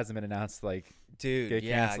surprised that hasn't been announced. Like, Dude, get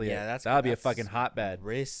yeah, canceled yeah, yet. that's That would be a that's fucking hotbed.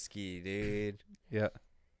 risky, dude. Yeah,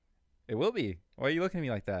 it will be. Why are you looking at me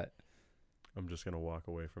like that? I'm just gonna walk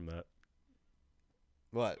away from that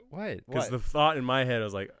What? What? because the thought in my head I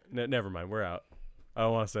was like, never mind, we're out. I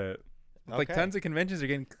don't want to say it. Like Okay. tons of conventions are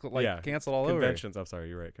getting Yeah, canceled all Conventions. I'm sorry,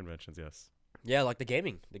 you're right. Conventions. Yes. Yeah, like the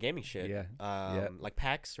gaming shit. Yeah. Like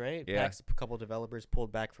PAX, right? Yeah. PAX, a couple developers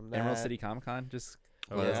pulled back from over. that. Emerald City Comic Con just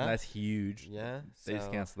Oh, closed, yeah. and that's huge. Yeah. They just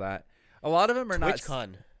so- canceled that. A lot of them are not.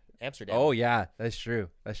 TwitchCon, Amsterdam. Oh yeah, that's true.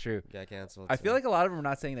 That's true. got canceled. I feel like a lot of them are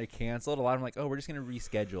not saying they're canceled. A lot of them are like, oh, we're just gonna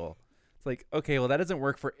reschedule. It's like, okay, well that doesn't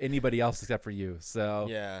work for anybody else except for you. So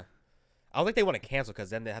Yeah. I don't think they want to cancel because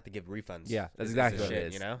then they have to give refunds. Yeah, that's Is exactly the what it shit,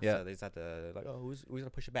 is. You know. Yeah. So they just have to like, oh, who's gonna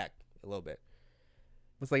push it back a little bit?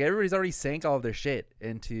 it's like everybody's already sank all of their shit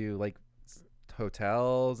into like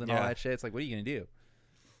hotels and all Yeah. that shit. It's like, what are you gonna do?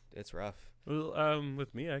 It's rough. Well,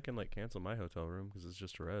 with me, I can like cancel my hotel room because it's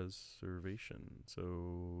just a reservation. So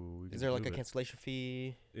we Is can there like a move it cancellation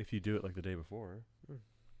fee? if you do it like the day before?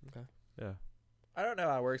 Okay. Yeah. I don't know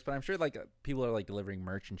how it works, but I'm sure like people are like delivering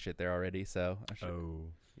merch and shit there already. So Oh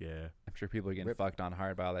yeah. I'm sure people are getting Rip. fucked on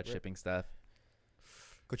hard by all that Rip. shipping stuff.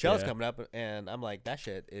 Coachella's Yeah. coming up, and I'm like, that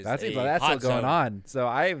shit is. That's a that's hot still going zone. on. So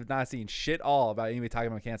I have not seen shit all about anybody talking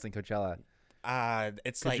about canceling Coachella.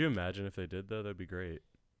 It's Could like you imagine if they did though? That'd be great.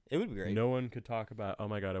 it would be great. No one could talk about. Oh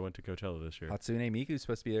my god, I went to Coachella this year. Hatsune Miku's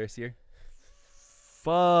supposed to be there this year.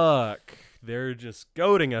 Fuck. They're just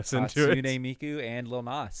goading us into Hatsune it. Miku and Lil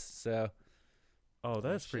Nas. So Oh,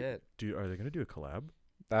 that's pretty. shit. Dude, are they gonna do a collab?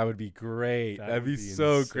 that would be great. That That'd would be be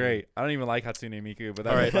so insane. great. I don't even like Hatsune Miku, but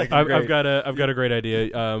All that's right, like I've got a great idea.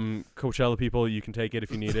 Coachella people, you can take it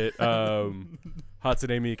if you need it. Hatsune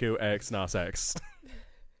Miku X Nas X.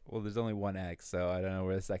 Well, there's only one X, so I don't know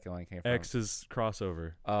where the second one came from. X is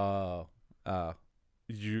crossover. Oh.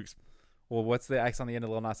 Did you? Well, what's the X on the end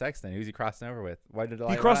of Lil Nas X then? Who's he crossing over with? Why did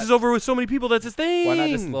He crosses over with so many people. That's his thing. Why not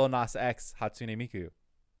just Lil Nas X Hatsune Miku?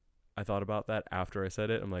 I thought about that after I said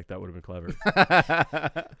it. I'm like, that would have been clever.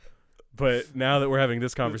 But now that we're having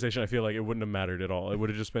this conversation, I feel like it wouldn't have mattered at all. It would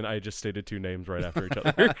have just been I just stated two names right after each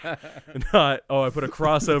other. Not, oh, I put a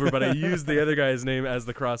crossover, but I used the other guy's name as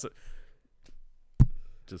the cross.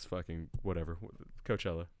 Just fucking whatever.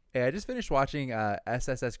 Coachella. Hey, I just finished watching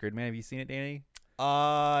SSS Gridman. Have you seen it, Danny?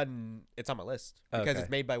 It's on my list because Okay. it's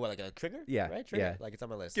made by what, like a Trigger? Yeah, Right. Trigger? yeah. Like it's on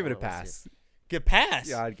my list. Give I it a wanna see pass. Give pass.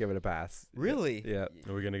 Yeah, I'd give it a pass. Really? Yeah.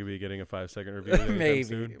 Are we gonna be getting a 5-second review? anytime maybe,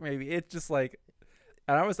 soon? maybe it's just like,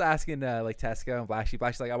 and I was asking like Tesco and Black Sheep.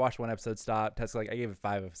 Black Sheep's like, I watched one episode, stopped. Tesco like, I gave it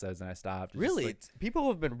 5 episodes and I stopped. It's just Really? like, People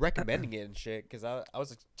have been recommending it and shit because I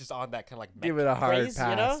was just on that kind of like give mech it a hard craze, pass,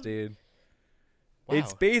 you know? dude. Wow.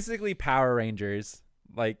 It's basically Power Rangers,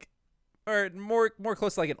 like, or more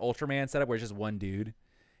close to like an Ultraman setup where it's just one dude.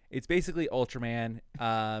 It's basically Ultraman,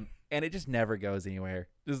 and it just never goes anywhere.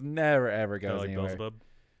 Just never ever Kinda goes like anywhere. Beelzebub.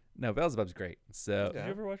 No, Beelzebub's great. So Okay. Did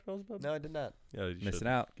you ever watch Beelzebub? No, I did not. Yeah, you missing should.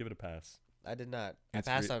 out. Give it a pass. I did not. It's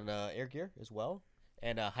I passed on Air Gear as well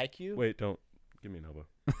and Haikyuu. Wait, don't. Give me an elbow.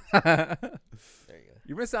 There you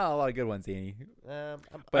You're missing out on a lot of good ones, Danny. go.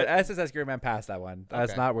 But SSS Gear Man passed that one.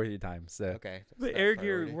 That's Okay. not worth your time. So Okay. But That's Air not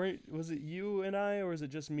Gear, priority. was it you and I, or was it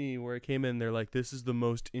just me? Where it came in, they're like, "This is the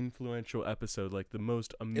most influential episode, like the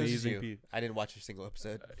most It was just amazing." you. I didn't watch a single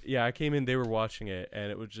episode. Yeah, I came in, they were watching it,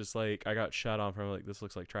 and it was just like I got shot on from like, "This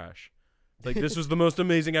looks like trash." Like this was the most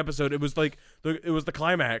amazing episode. It was like it was the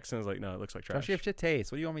climax, and I was like, "No, it looks like trash." Josh, you have shit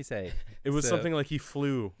taste. What do you want me to say? It was So- something like he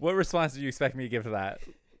flew. What response did you expect me to give to that?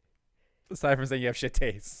 Aside from saying you have shit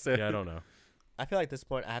taste. So. Yeah, I don't know. I feel like at this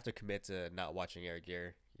point I have to commit to not watching Air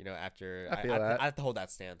Gear. You know, after I feel I that. have to hold that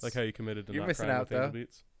stance. Like how you committed to You're not missing crying out, with Angel though.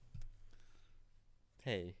 Beats.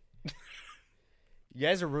 Hey. You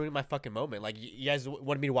guys are ruining my fucking moment. Like, you guys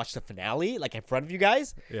wanted me to watch the finale, like, in front of you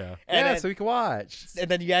guys? Yeah. And Yeah, then, so we can watch. and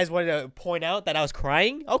then you guys wanted to point out that I was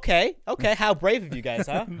crying? Okay. How brave of you guys,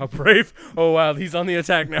 huh? How brave! Oh wow, he's on the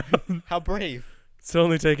attack now. How brave. It's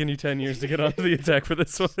only taken you 10 years to get onto the attack for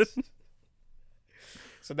this one.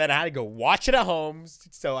 So then I had to go watch it at home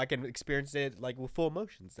so I can experience it, like, with full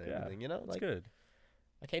emotions and Yeah, everything, you know? That's Like, good.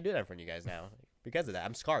 I can't do that in front of you guys now. Because of that.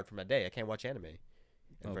 I'm scarred from that day. I can't watch anime in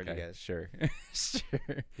front of you Okay, guys. sure. Sure.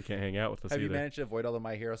 You can't hang out with us Have you either. managed to avoid all the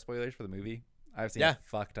My Hero spoilers for the movie? I've seen Yeah. a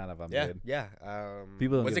fuck ton of them, Yeah, dude. yeah.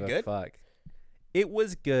 People don't was give it a good? fuck. It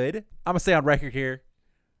was good. I'm gonna say on record here,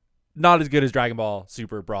 not as good as Dragon Ball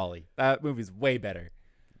Super Brawly. That movie's way better.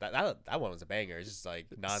 That one was a banger. It's just like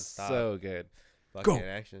nonstop So good. fucking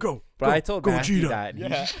action. But I told Matthew Gogeta. that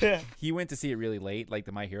and Yeah. he went to see it really late, like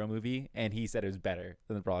the My Hero movie, and he said it was better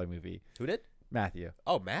than the Brawly movie. Who did? Matthew.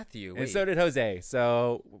 Oh, Matthew. And Wait. so did Jose.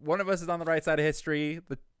 So one of us is on the right side of history.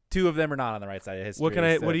 The two of them are not on the right side of history. What can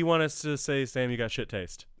I? so- What do you want us to say, Sam? You got shit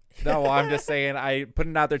taste. No, I'm just saying I put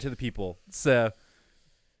it out there to the people. So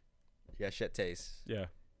Yeah, shit taste. Yeah,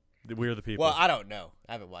 we're the people. Well, I don't know.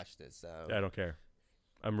 I haven't watched it, so. I don't care.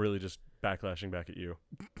 I'm really just backlashing back at you.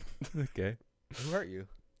 okay. Who hurt you?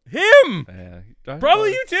 Him, Josh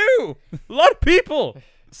probably Ball- you too. A lot of people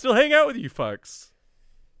still hang out with you, fucks.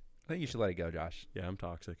 I think you should let it go, Josh. Yeah, I'm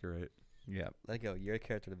toxic. You're right. Yeah. Let it go. Your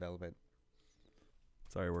character development.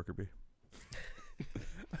 Sorry, worker bee.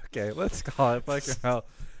 Okay, let's call it. Fucking hell.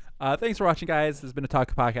 Thanks for watching, guys. This has been a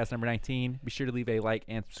Talk Podcast number 19. Be sure to leave a like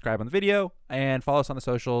and subscribe on the video, and follow us on the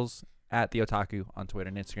socials at the Otaku on Twitter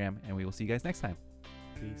and Instagram. And we will see you guys next time.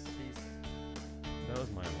 Peace. That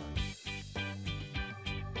was my line.